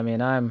 I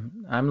mean,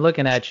 I'm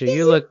looking at you.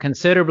 You look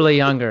considerably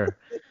younger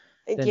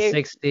Thank than you.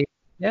 60.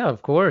 Yeah,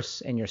 of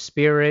course. And your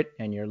spirit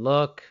and your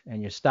look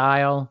and your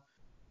style.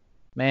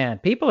 Man,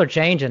 people are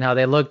changing how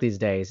they look these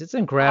days. It's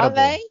incredible. Are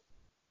they?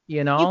 You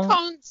You know,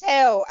 can't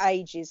tell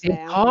ages it's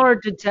now.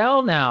 hard to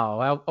tell now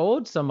how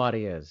old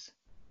somebody is.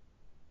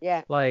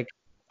 Yeah. Like,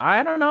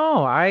 I don't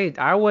know.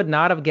 I would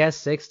not have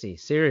guessed 60.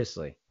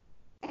 Seriously.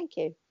 Thank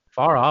you.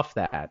 Far off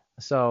that.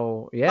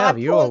 So, yeah,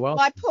 you are well.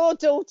 My poor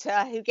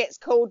daughter, who gets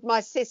called my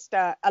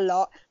sister a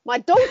lot. My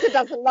daughter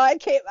doesn't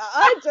like it, but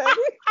I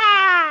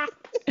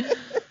do.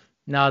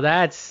 No,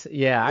 that's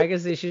yeah. I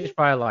guess she's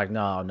probably like,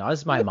 no, no, this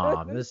is my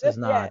mom. This is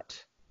Yeah,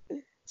 not.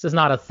 This is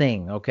not a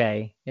thing.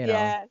 Okay, you know.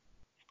 yeah.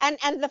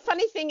 And the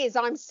funny thing is,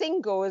 I'm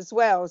single as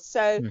well.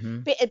 So Hmm.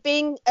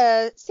 being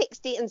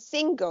 60 and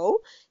single,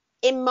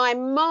 in my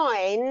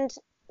mind,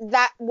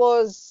 that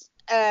was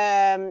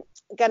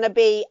going to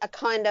be a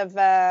kind of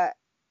a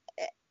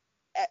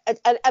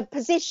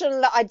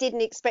position that I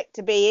didn't expect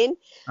to be in.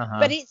 Uh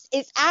But huh.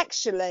 it's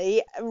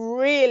actually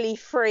really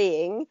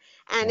freeing,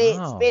 and it's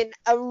Wow. been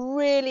a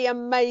really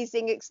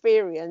amazing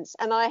experience.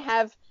 And I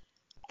have,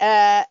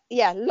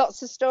 yeah,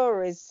 lots of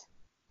stories.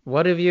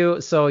 What have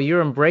you? So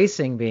you're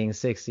embracing being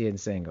 60 and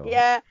single.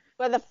 Yeah.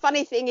 Well, the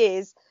funny thing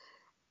is,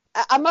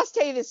 I must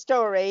tell you this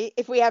story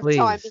if we have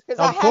time, Please. because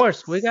I Of have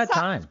course, we got such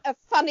time. a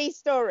funny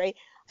story.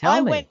 Tell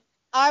I went me.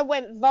 I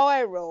went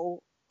viral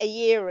a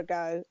year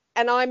ago,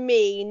 and I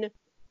mean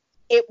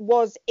it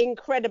was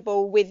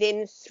incredible.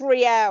 Within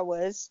 3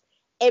 hours,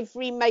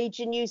 every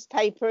major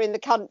newspaper in the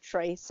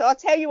country. So I'll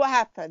tell you what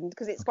happened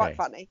because it's quite Okay,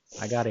 funny.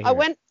 I gotta hear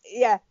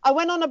it. I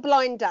went on a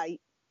blind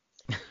date.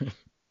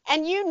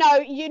 And you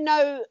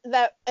know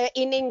that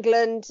in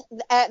England,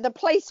 the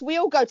place we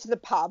all go to the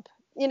pub.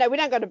 You know,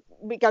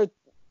 we go.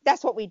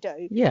 That's what we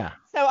do. Yeah.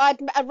 So I'd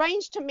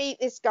arranged to meet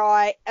this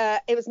guy.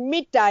 It was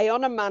midday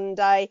on a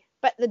Monday,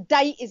 but the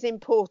date is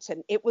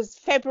important. It was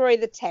February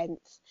the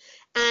 10th.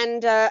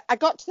 And I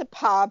got to the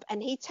pub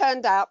and he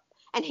turned up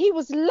and he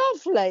was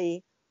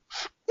lovely.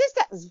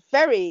 That was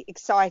very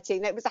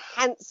exciting. It was a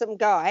handsome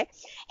guy.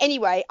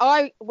 Anyway,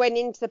 I went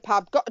into the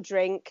pub, got a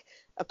drink,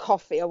 a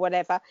coffee or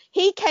whatever.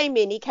 He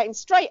came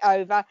straight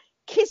over,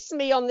 kissed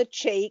me on the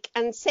cheek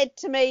and said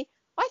to me,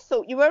 I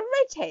thought you were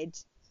a redhead.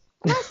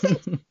 And I said,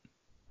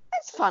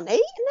 that's funny.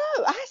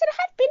 No, I said,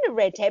 I have been a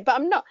redhead, but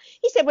I'm not.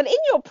 He said, well, in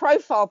your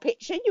profile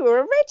picture, you were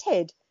a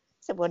redhead. I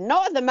said, well,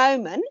 not at the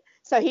moment.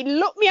 So he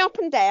looked me up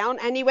and down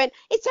and he went,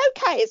 it's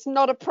okay. It's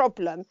not a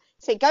problem.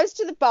 So he goes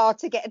to the bar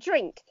to get a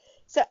drink.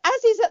 So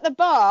as he's at the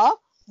bar,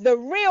 the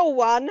real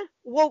one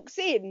walks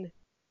in.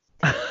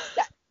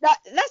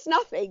 That's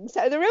nothing.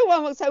 So the real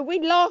one, so we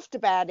laughed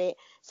about it.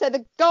 So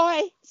the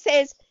guy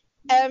says,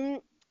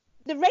 the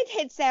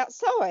redhead's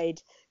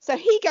outside. So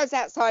he goes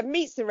outside,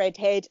 meets the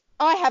redhead.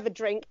 I have a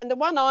drink, and the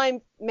one I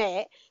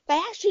met, they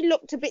actually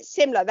looked a bit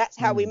similar. That's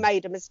how we Hmm.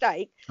 made a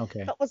mistake,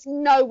 Okay. but was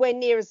nowhere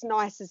near as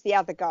nice as the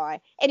other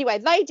guy. Anyway,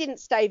 they didn't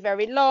stay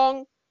very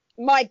long.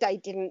 My day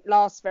didn't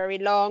last very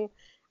long.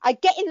 I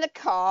get in the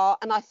car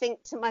and I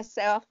think to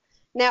myself,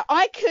 now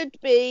I could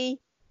be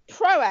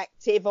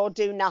proactive or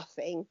do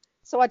nothing.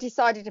 So I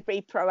decided to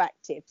be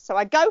proactive. So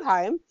I go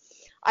home,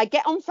 I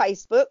get on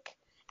Facebook,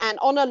 and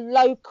on a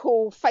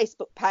local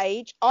Facebook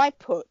page, I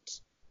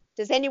put,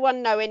 does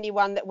anyone know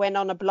anyone that went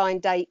on a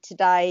blind date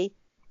today?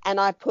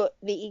 And I put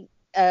the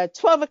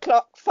 12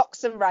 o'clock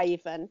Fox and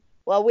Raven.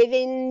 Well,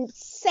 within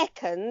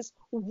seconds,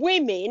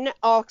 women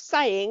are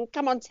saying,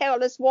 come on,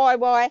 tell us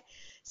why.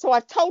 So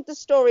I told the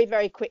story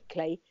very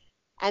quickly.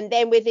 And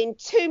then within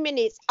 2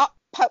 minutes, up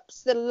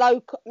pops the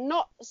local,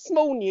 not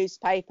small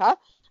newspaper,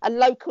 a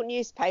local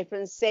newspaper,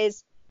 and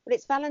says, well,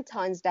 it's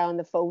Valentine's Day on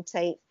the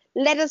 14th.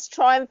 Let us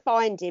try and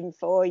find him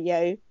for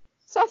you.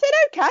 So I said,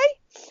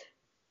 okay.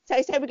 So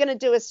he said, we're going to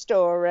do a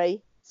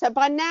story. So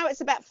by now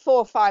it's about 4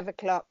 or 5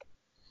 o'clock.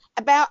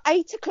 About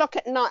 8 o'clock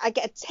at night, I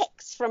get a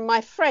text from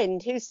my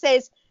friend who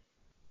says,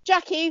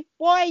 Jacky,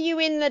 why are you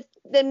in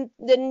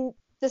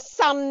the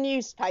Sun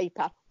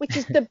newspaper, which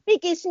is the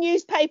biggest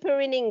newspaper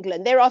in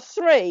England? There are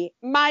three,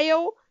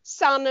 Mail,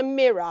 Sun and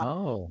Mirror.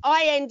 Oh.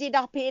 I ended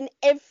up in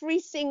every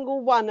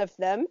single one of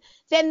them.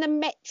 Then the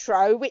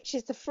Metro, which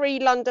is the free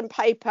London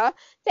paper.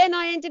 Then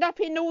I ended up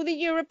in all the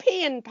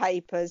European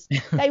papers.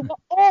 They were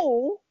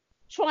all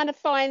trying to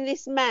find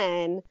this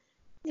man.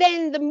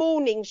 Then the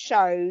morning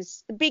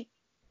shows, the big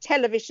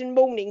television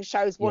morning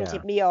shows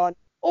wanted Yeah. me on.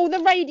 All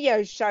the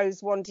radio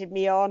shows wanted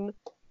me on.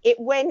 It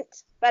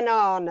went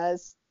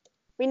bananas.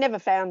 We never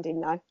found him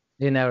though.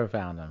 You never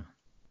found him.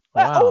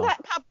 Well, all Wow.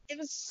 it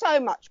was so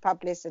much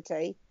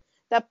publicity.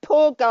 The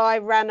poor guy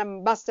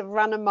must have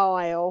run a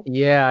mile.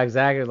 Yeah,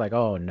 exactly. Like,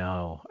 oh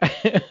no.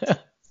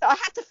 So I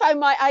had to phone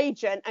my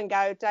agent and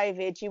go,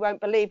 David, you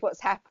won't believe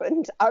what's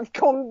happened. I've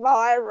gone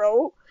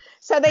viral.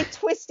 So they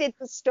twisted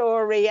the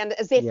story and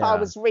as if I Yeah.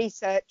 was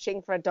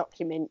researching for a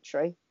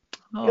documentary.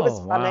 It was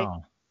Oh, funny.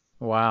 wow.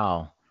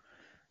 Wow.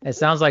 It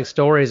sounds like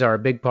stories are a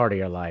big part of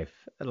your life,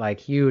 like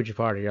huge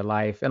part of your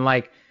life. And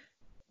like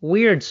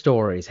weird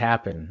stories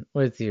happen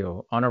with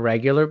you on a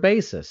regular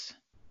basis.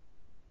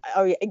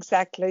 Oh, yeah,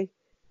 exactly.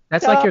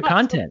 That's like So your much.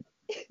 content,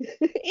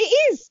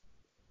 It is.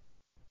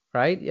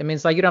 right? I mean,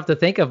 it's like you don't have to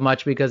think of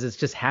much because it's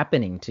just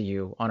happening to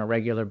you on a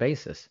regular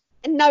basis.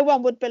 And no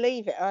one would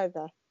believe it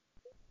either.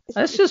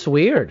 That's just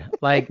weird.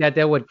 Like that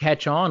they would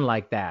catch on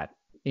like that.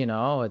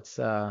 It's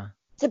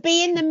To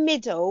be in the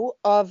middle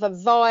of a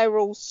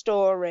viral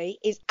story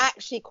is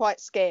actually quite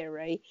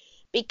scary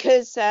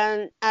because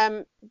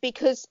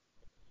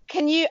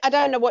I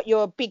don't know what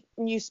your big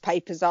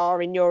newspapers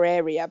are in your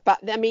area, but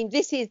I mean,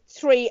 this is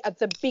 3 of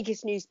the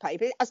biggest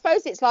newspapers. I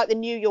suppose it's like the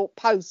New York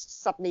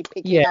Post suddenly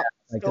picking Yeah, up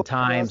the like the story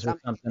Times or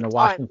something. something, the Time.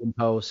 Washington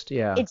Post.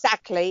 Yeah.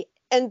 Exactly.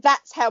 And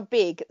that's how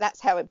big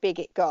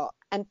it got.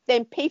 And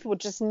then people were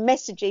just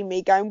messaging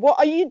me going, what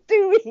are you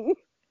doing?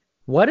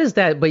 What is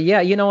that? But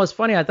yeah, it's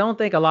funny. I don't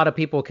think a lot of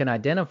people can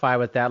identify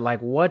with that.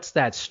 Like, what's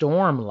that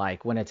storm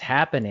like when it's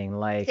happening?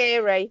 Like,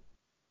 Scary,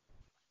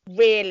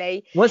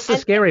 really. what's the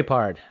And scary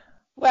part?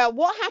 well,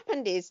 what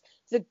happened is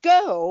the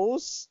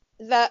girls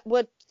there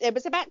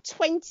was about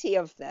 20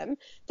 of them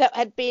that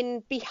had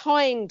been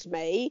behind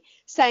me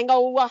saying,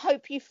 oh, I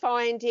hope you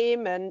find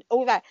him and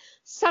all that.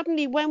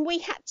 Suddenly, when we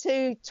had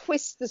to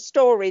twist the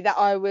story that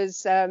I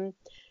was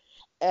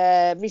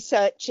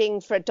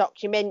researching for a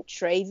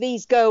documentary,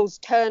 these girls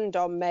turned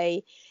on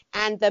me,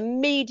 and the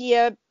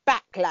media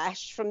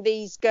backlash from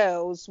these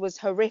girls was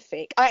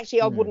horrific. I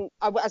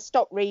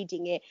stopped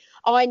reading it.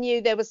 I knew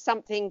there was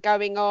something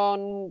going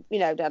on,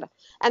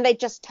 and they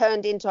just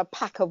turned into a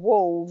pack of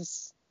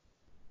wolves.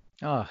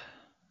 Oh,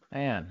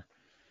 man.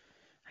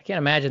 I can't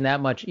imagine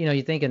that much,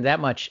 you're thinking that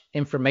much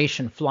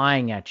information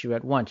flying at you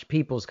at once,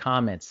 people's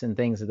comments and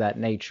things of that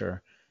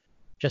nature.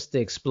 Just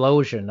the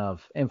explosion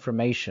of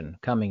information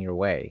coming your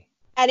way.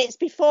 And it's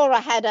before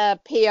I had a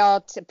PR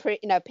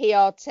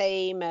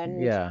team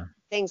and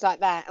things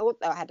like that.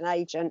 Although I had an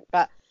agent,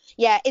 but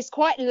yeah, it's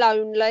quite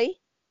lonely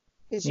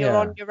because you're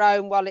on your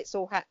own while it's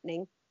all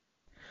happening.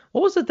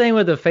 What was the thing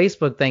with the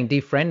Facebook thing,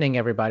 defriending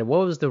everybody?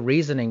 What was the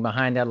reasoning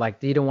behind that?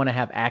 Like, you don't want to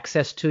have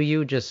access to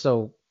you just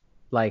so,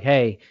 like,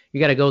 hey, you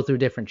got to go through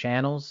different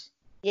channels?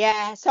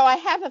 Yeah, so I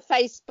have a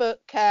Facebook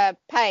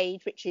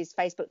page, which is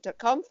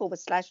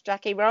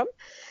facebook.com/Jacky Rom.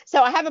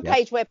 So I have a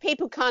page where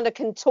people kind of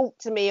can talk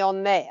to me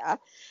on there.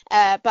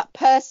 But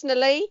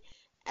personally,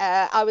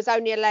 I was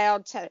only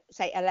allowed to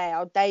say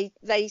allowed.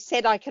 They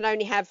said I can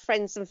only have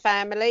friends and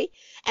family.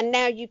 And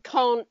now you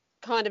can't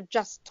kind of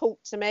just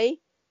talk to me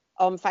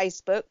on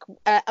Facebook.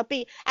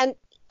 And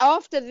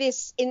after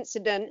this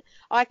incident,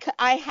 I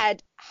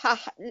had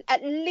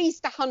at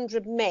least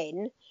 100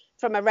 men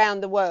from around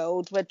the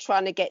world were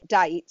trying to get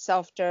dates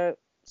after.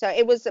 So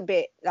it was a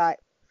bit like,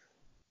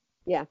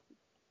 yeah,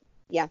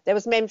 there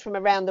was men from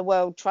around the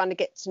world trying to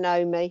get to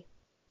know me.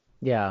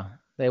 Yeah,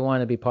 they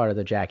wanted to be part of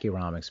the Jacky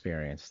Rom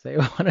experience. They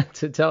wanted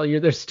to tell you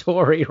their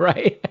story,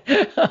 right?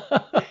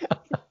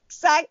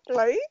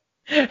 Exactly.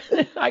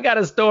 I got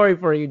a story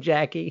for you,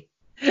 Jacky.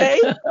 See?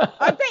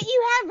 I bet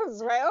you have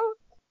as well.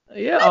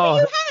 Yeah.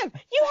 Maybe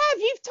you have.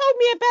 You've told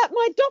me about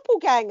my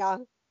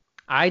doppelganger.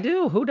 I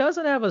do. Who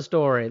doesn't have a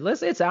story?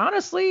 Listen,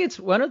 it's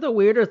one of the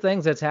weirder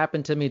things that's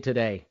happened to me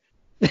today.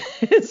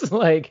 It's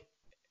like,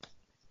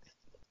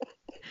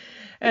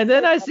 and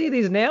then I see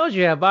these nails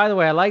you have. By the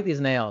way, I like these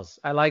nails.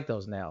 I like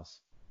those nails.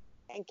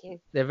 Thank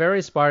you. They're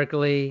very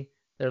sparkly.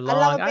 They're long. I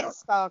love a bit of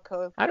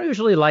sparkle. I don't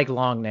usually like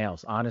long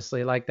nails,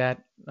 honestly, like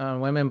that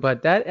on women,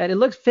 but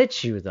it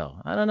fits you though.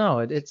 I don't know.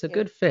 It's a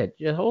good fit.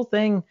 Your whole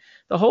thing,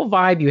 the whole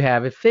vibe you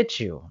have, it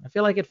fits you. I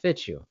feel like it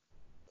fits you.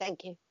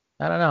 Thank you.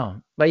 I don't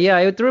know. But yeah,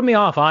 it threw me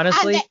off,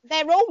 honestly. And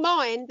they're all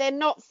mine. They're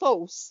not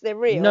false. They're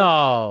real.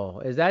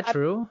 No. Is that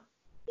true?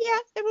 Yeah,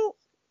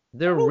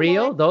 They're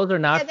real? Mine. Those are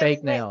not fake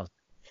real. nails.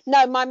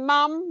 No, my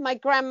mum, my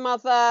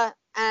grandmother,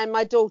 and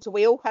my daughter,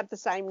 we all have the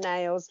same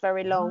nails,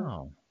 very long.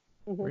 Oh,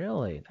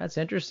 really? That's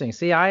interesting.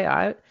 See,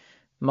 I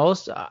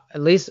most,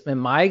 at least in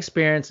my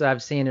experience,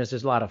 I've seen there's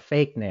a lot of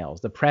fake nails.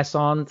 The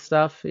press-on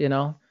stuff,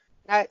 No,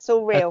 it's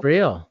all real. That's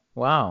real.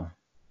 Wow.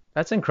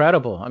 That's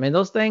incredible. I mean,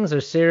 those things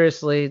are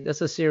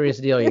that's a serious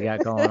deal you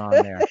got going on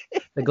there.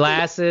 The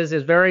glasses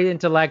is very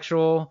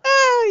intellectual.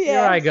 Oh, yeah.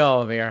 Here I go,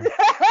 Amir.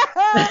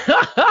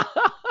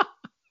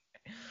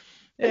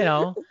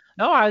 No,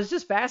 I was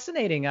just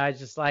fascinating. I was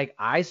just like,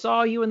 I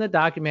saw you in the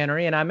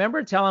documentary, and I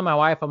remember telling my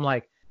wife, I'm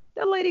like,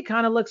 that lady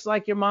kind of looks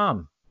like your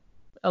mom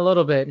a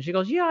little bit. And she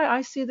goes, yeah,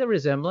 I see the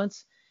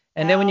resemblance.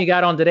 And then when you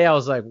got on today, I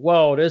was like,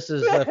 whoa, this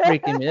is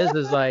freaking me. This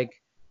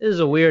is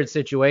a weird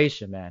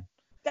situation, man.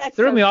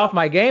 Threw me off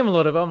my game a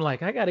little bit. I'm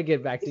like, I got to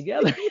get back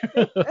together.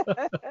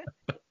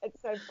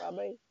 It's so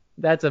funny.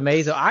 That's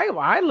amazing.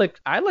 I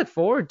look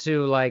forward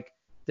to like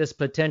this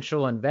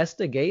potential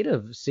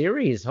investigative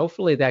series.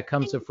 Hopefully that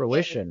comes to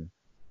fruition.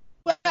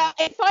 Well,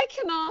 if I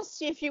can ask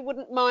you if you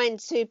wouldn't mind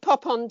to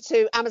pop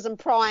onto Amazon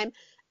Prime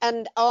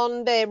and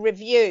on their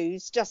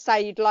reviews, just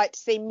say you'd like to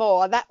see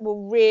more, that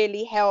will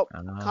really help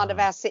kind of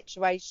our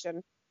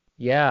situation.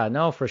 Yeah,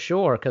 no, for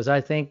sure. Because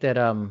I think that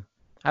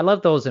I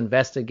love those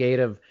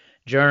investigative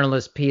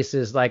journalist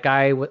pieces. Like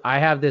I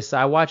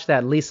watched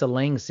that Lisa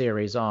Ling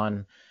series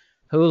on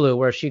Hulu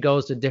where she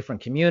goes to different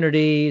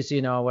communities,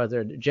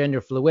 whether gender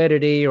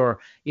fluidity or,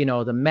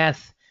 the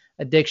meth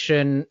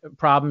addiction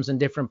problems in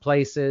different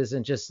places,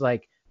 and just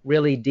like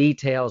really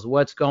details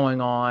what's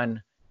going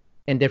on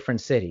in different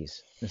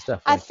cities and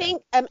stuff like I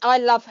think I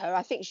love her.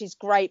 I think she's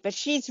great, but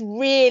she's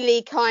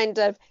really kind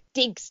of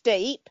digs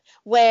deep,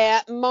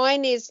 where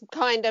mine is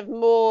kind of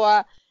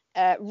more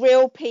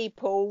real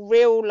people,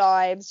 real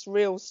lives,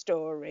 real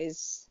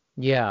stories.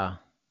 Yeah.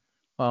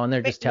 Well, and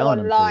they're bit just telling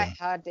more them to.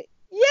 lighthearted.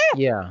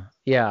 Yeah,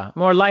 Yeah.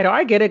 More light.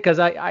 I get it because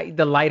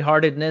the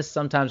lightheartedness,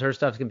 sometimes her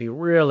stuff can be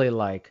really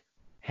like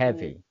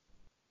heavy,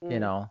 you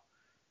know.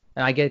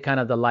 And I get kind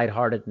of the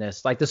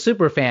lightheartedness, like the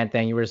super fan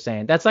thing you were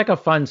saying. That's like a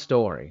fun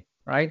story,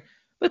 right?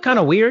 But kind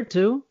of weird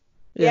too,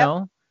 you Yep.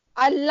 know.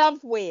 I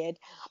love weird.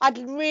 I'd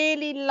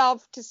really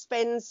love to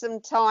spend some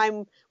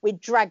time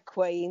with drag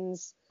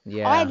queens.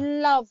 Yeah. I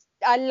love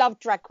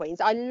drag queens.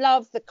 I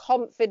love the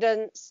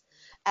confidence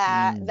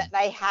that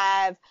they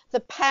have, the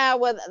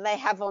power that they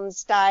have on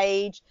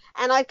stage,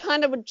 and I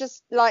kind of would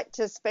just like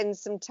to spend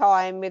some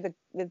time with a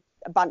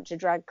bunch of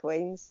drag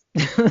queens.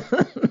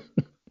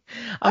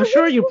 I'm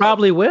sure you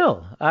probably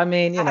will. I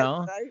mean, you I know,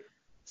 hope so.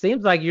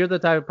 seems like you're the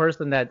type of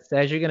person that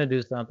says you're going to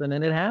do something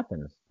and it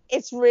happens.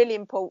 It's really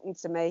important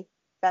to me.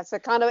 That's a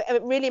kind of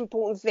a really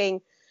important thing.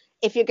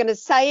 If you're going to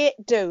say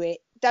it, do it.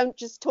 Don't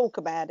just talk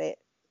about it.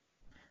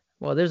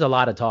 Well, there's a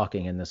lot of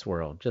talking in this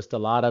world, just a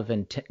lot of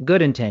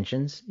good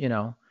intentions, you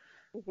know,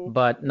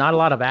 but not a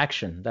lot of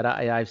action that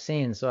I've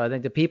seen. So I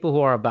think the people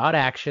who are about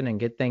action and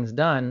get things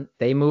done,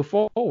 they move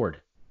forward.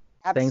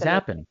 Absolutely. Things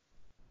happen.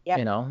 Yep.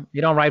 You know,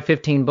 you don't write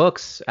 15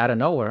 books out of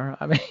nowhere.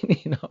 I mean,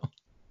 you know.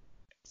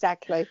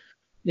 Exactly.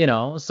 You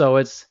know, so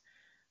it's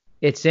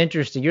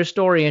interesting. Your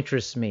story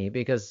interests me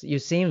because you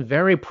seem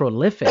very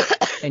prolific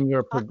in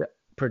your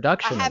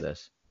production of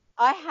this.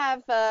 I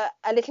have a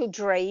little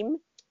dream.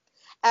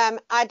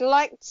 I'd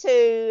like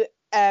to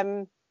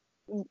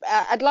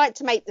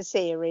make the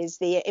series,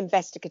 the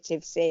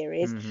investigative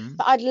series,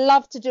 but I'd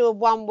love to do a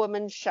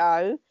one-woman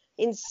show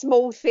in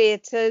small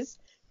theatres,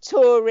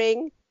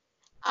 touring.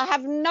 I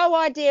have no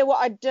idea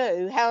what I'd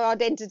do, how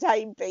I'd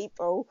entertain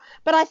people,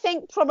 but I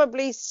think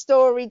probably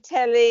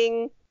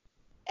storytelling,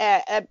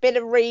 a bit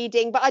of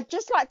reading, but I'd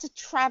just like to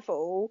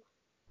travel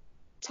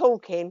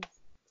talking.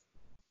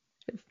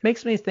 It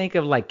makes me think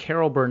of like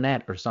Carol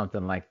Burnett or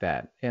something like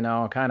that, you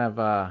know, kind of,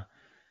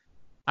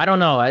 I don't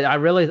know.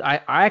 I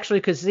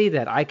actually could see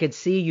that. I could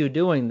see you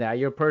doing that.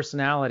 Your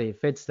personality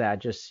fits that.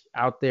 Just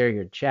out there,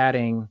 you're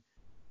chatting.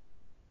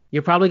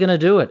 You're probably going to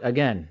do it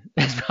again.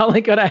 It's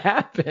probably going to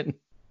happen.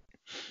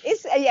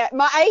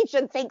 My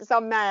agent thinks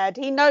I'm mad.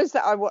 He knows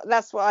that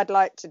that's what I'd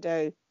like to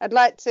do. I'd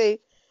like to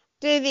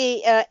do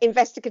the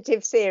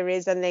investigative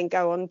series and then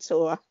go on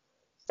tour.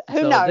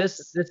 Who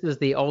knows? This is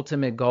the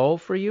ultimate goal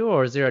for you,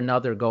 or is there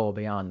another goal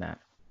beyond that?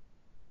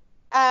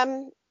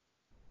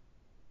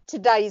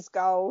 Today's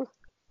goal.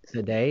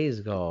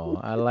 Today's goal.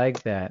 I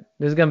like that.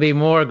 There's going to be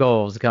more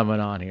goals coming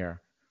on here.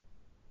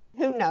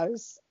 Who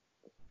knows?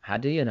 How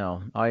do you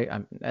know?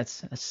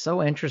 That's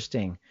so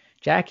interesting.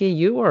 Jacky,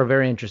 you are a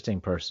very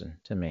interesting person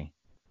to me.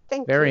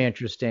 Thank you. Very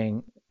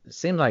interesting.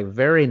 Seems like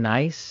very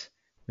nice,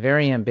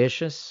 very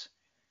ambitious.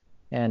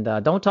 And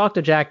don't talk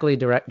to Jacky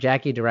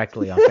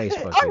directly on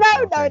Facebook.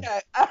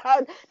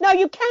 No,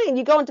 you can.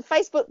 You go onto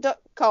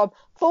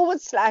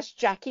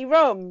facebook.com/Jacky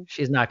Rom.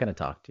 She's not going to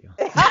talk to you.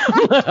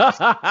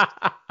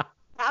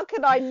 How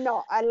could I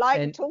not? I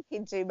like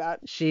talking too much.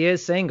 She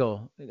is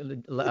single,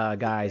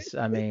 guys.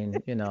 I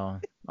mean, you know,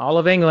 all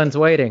of England's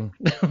waiting.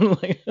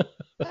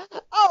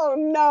 Oh,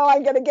 no,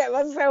 I'm going to get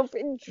myself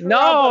in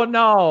trouble.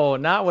 No,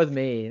 not with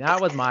me.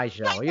 Not with my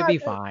show. You'll be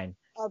fine.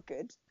 Oh,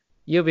 good.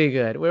 You'll be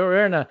good.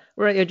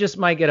 You just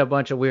might get a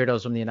bunch of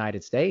weirdos from the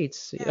United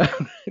States. Yeah.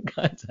 You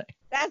know?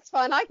 That's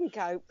fine. I can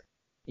cope.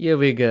 You'll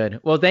be good.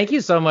 Well, thank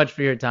you so much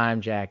for your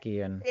time,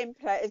 Jacky. And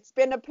it's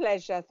been a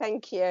pleasure.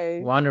 Thank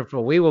you.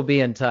 Wonderful. We will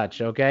be in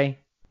touch, okay?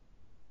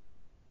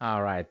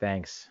 All right.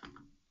 Thanks.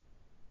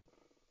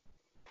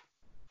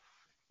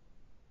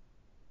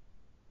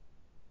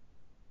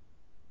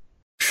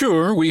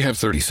 Sure, we have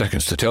 30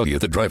 seconds to tell you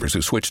that drivers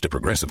who switch to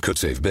Progressive could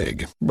save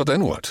big. But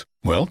then what?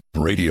 Well,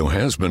 radio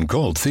has been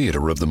called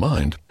theater of the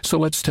mind, so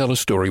let's tell a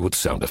story with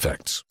sound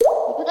effects.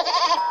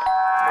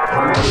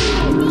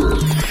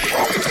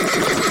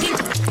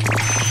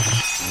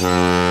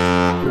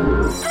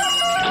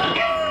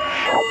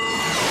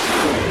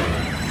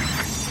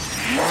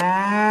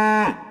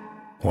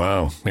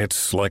 Wow,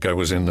 it's like I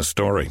was in the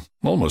story.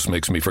 Almost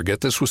makes me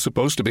forget this was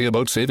supposed to be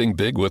about saving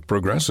big with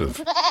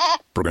Progressive.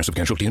 Progressive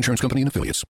Casualty Insurance Company and Affiliates.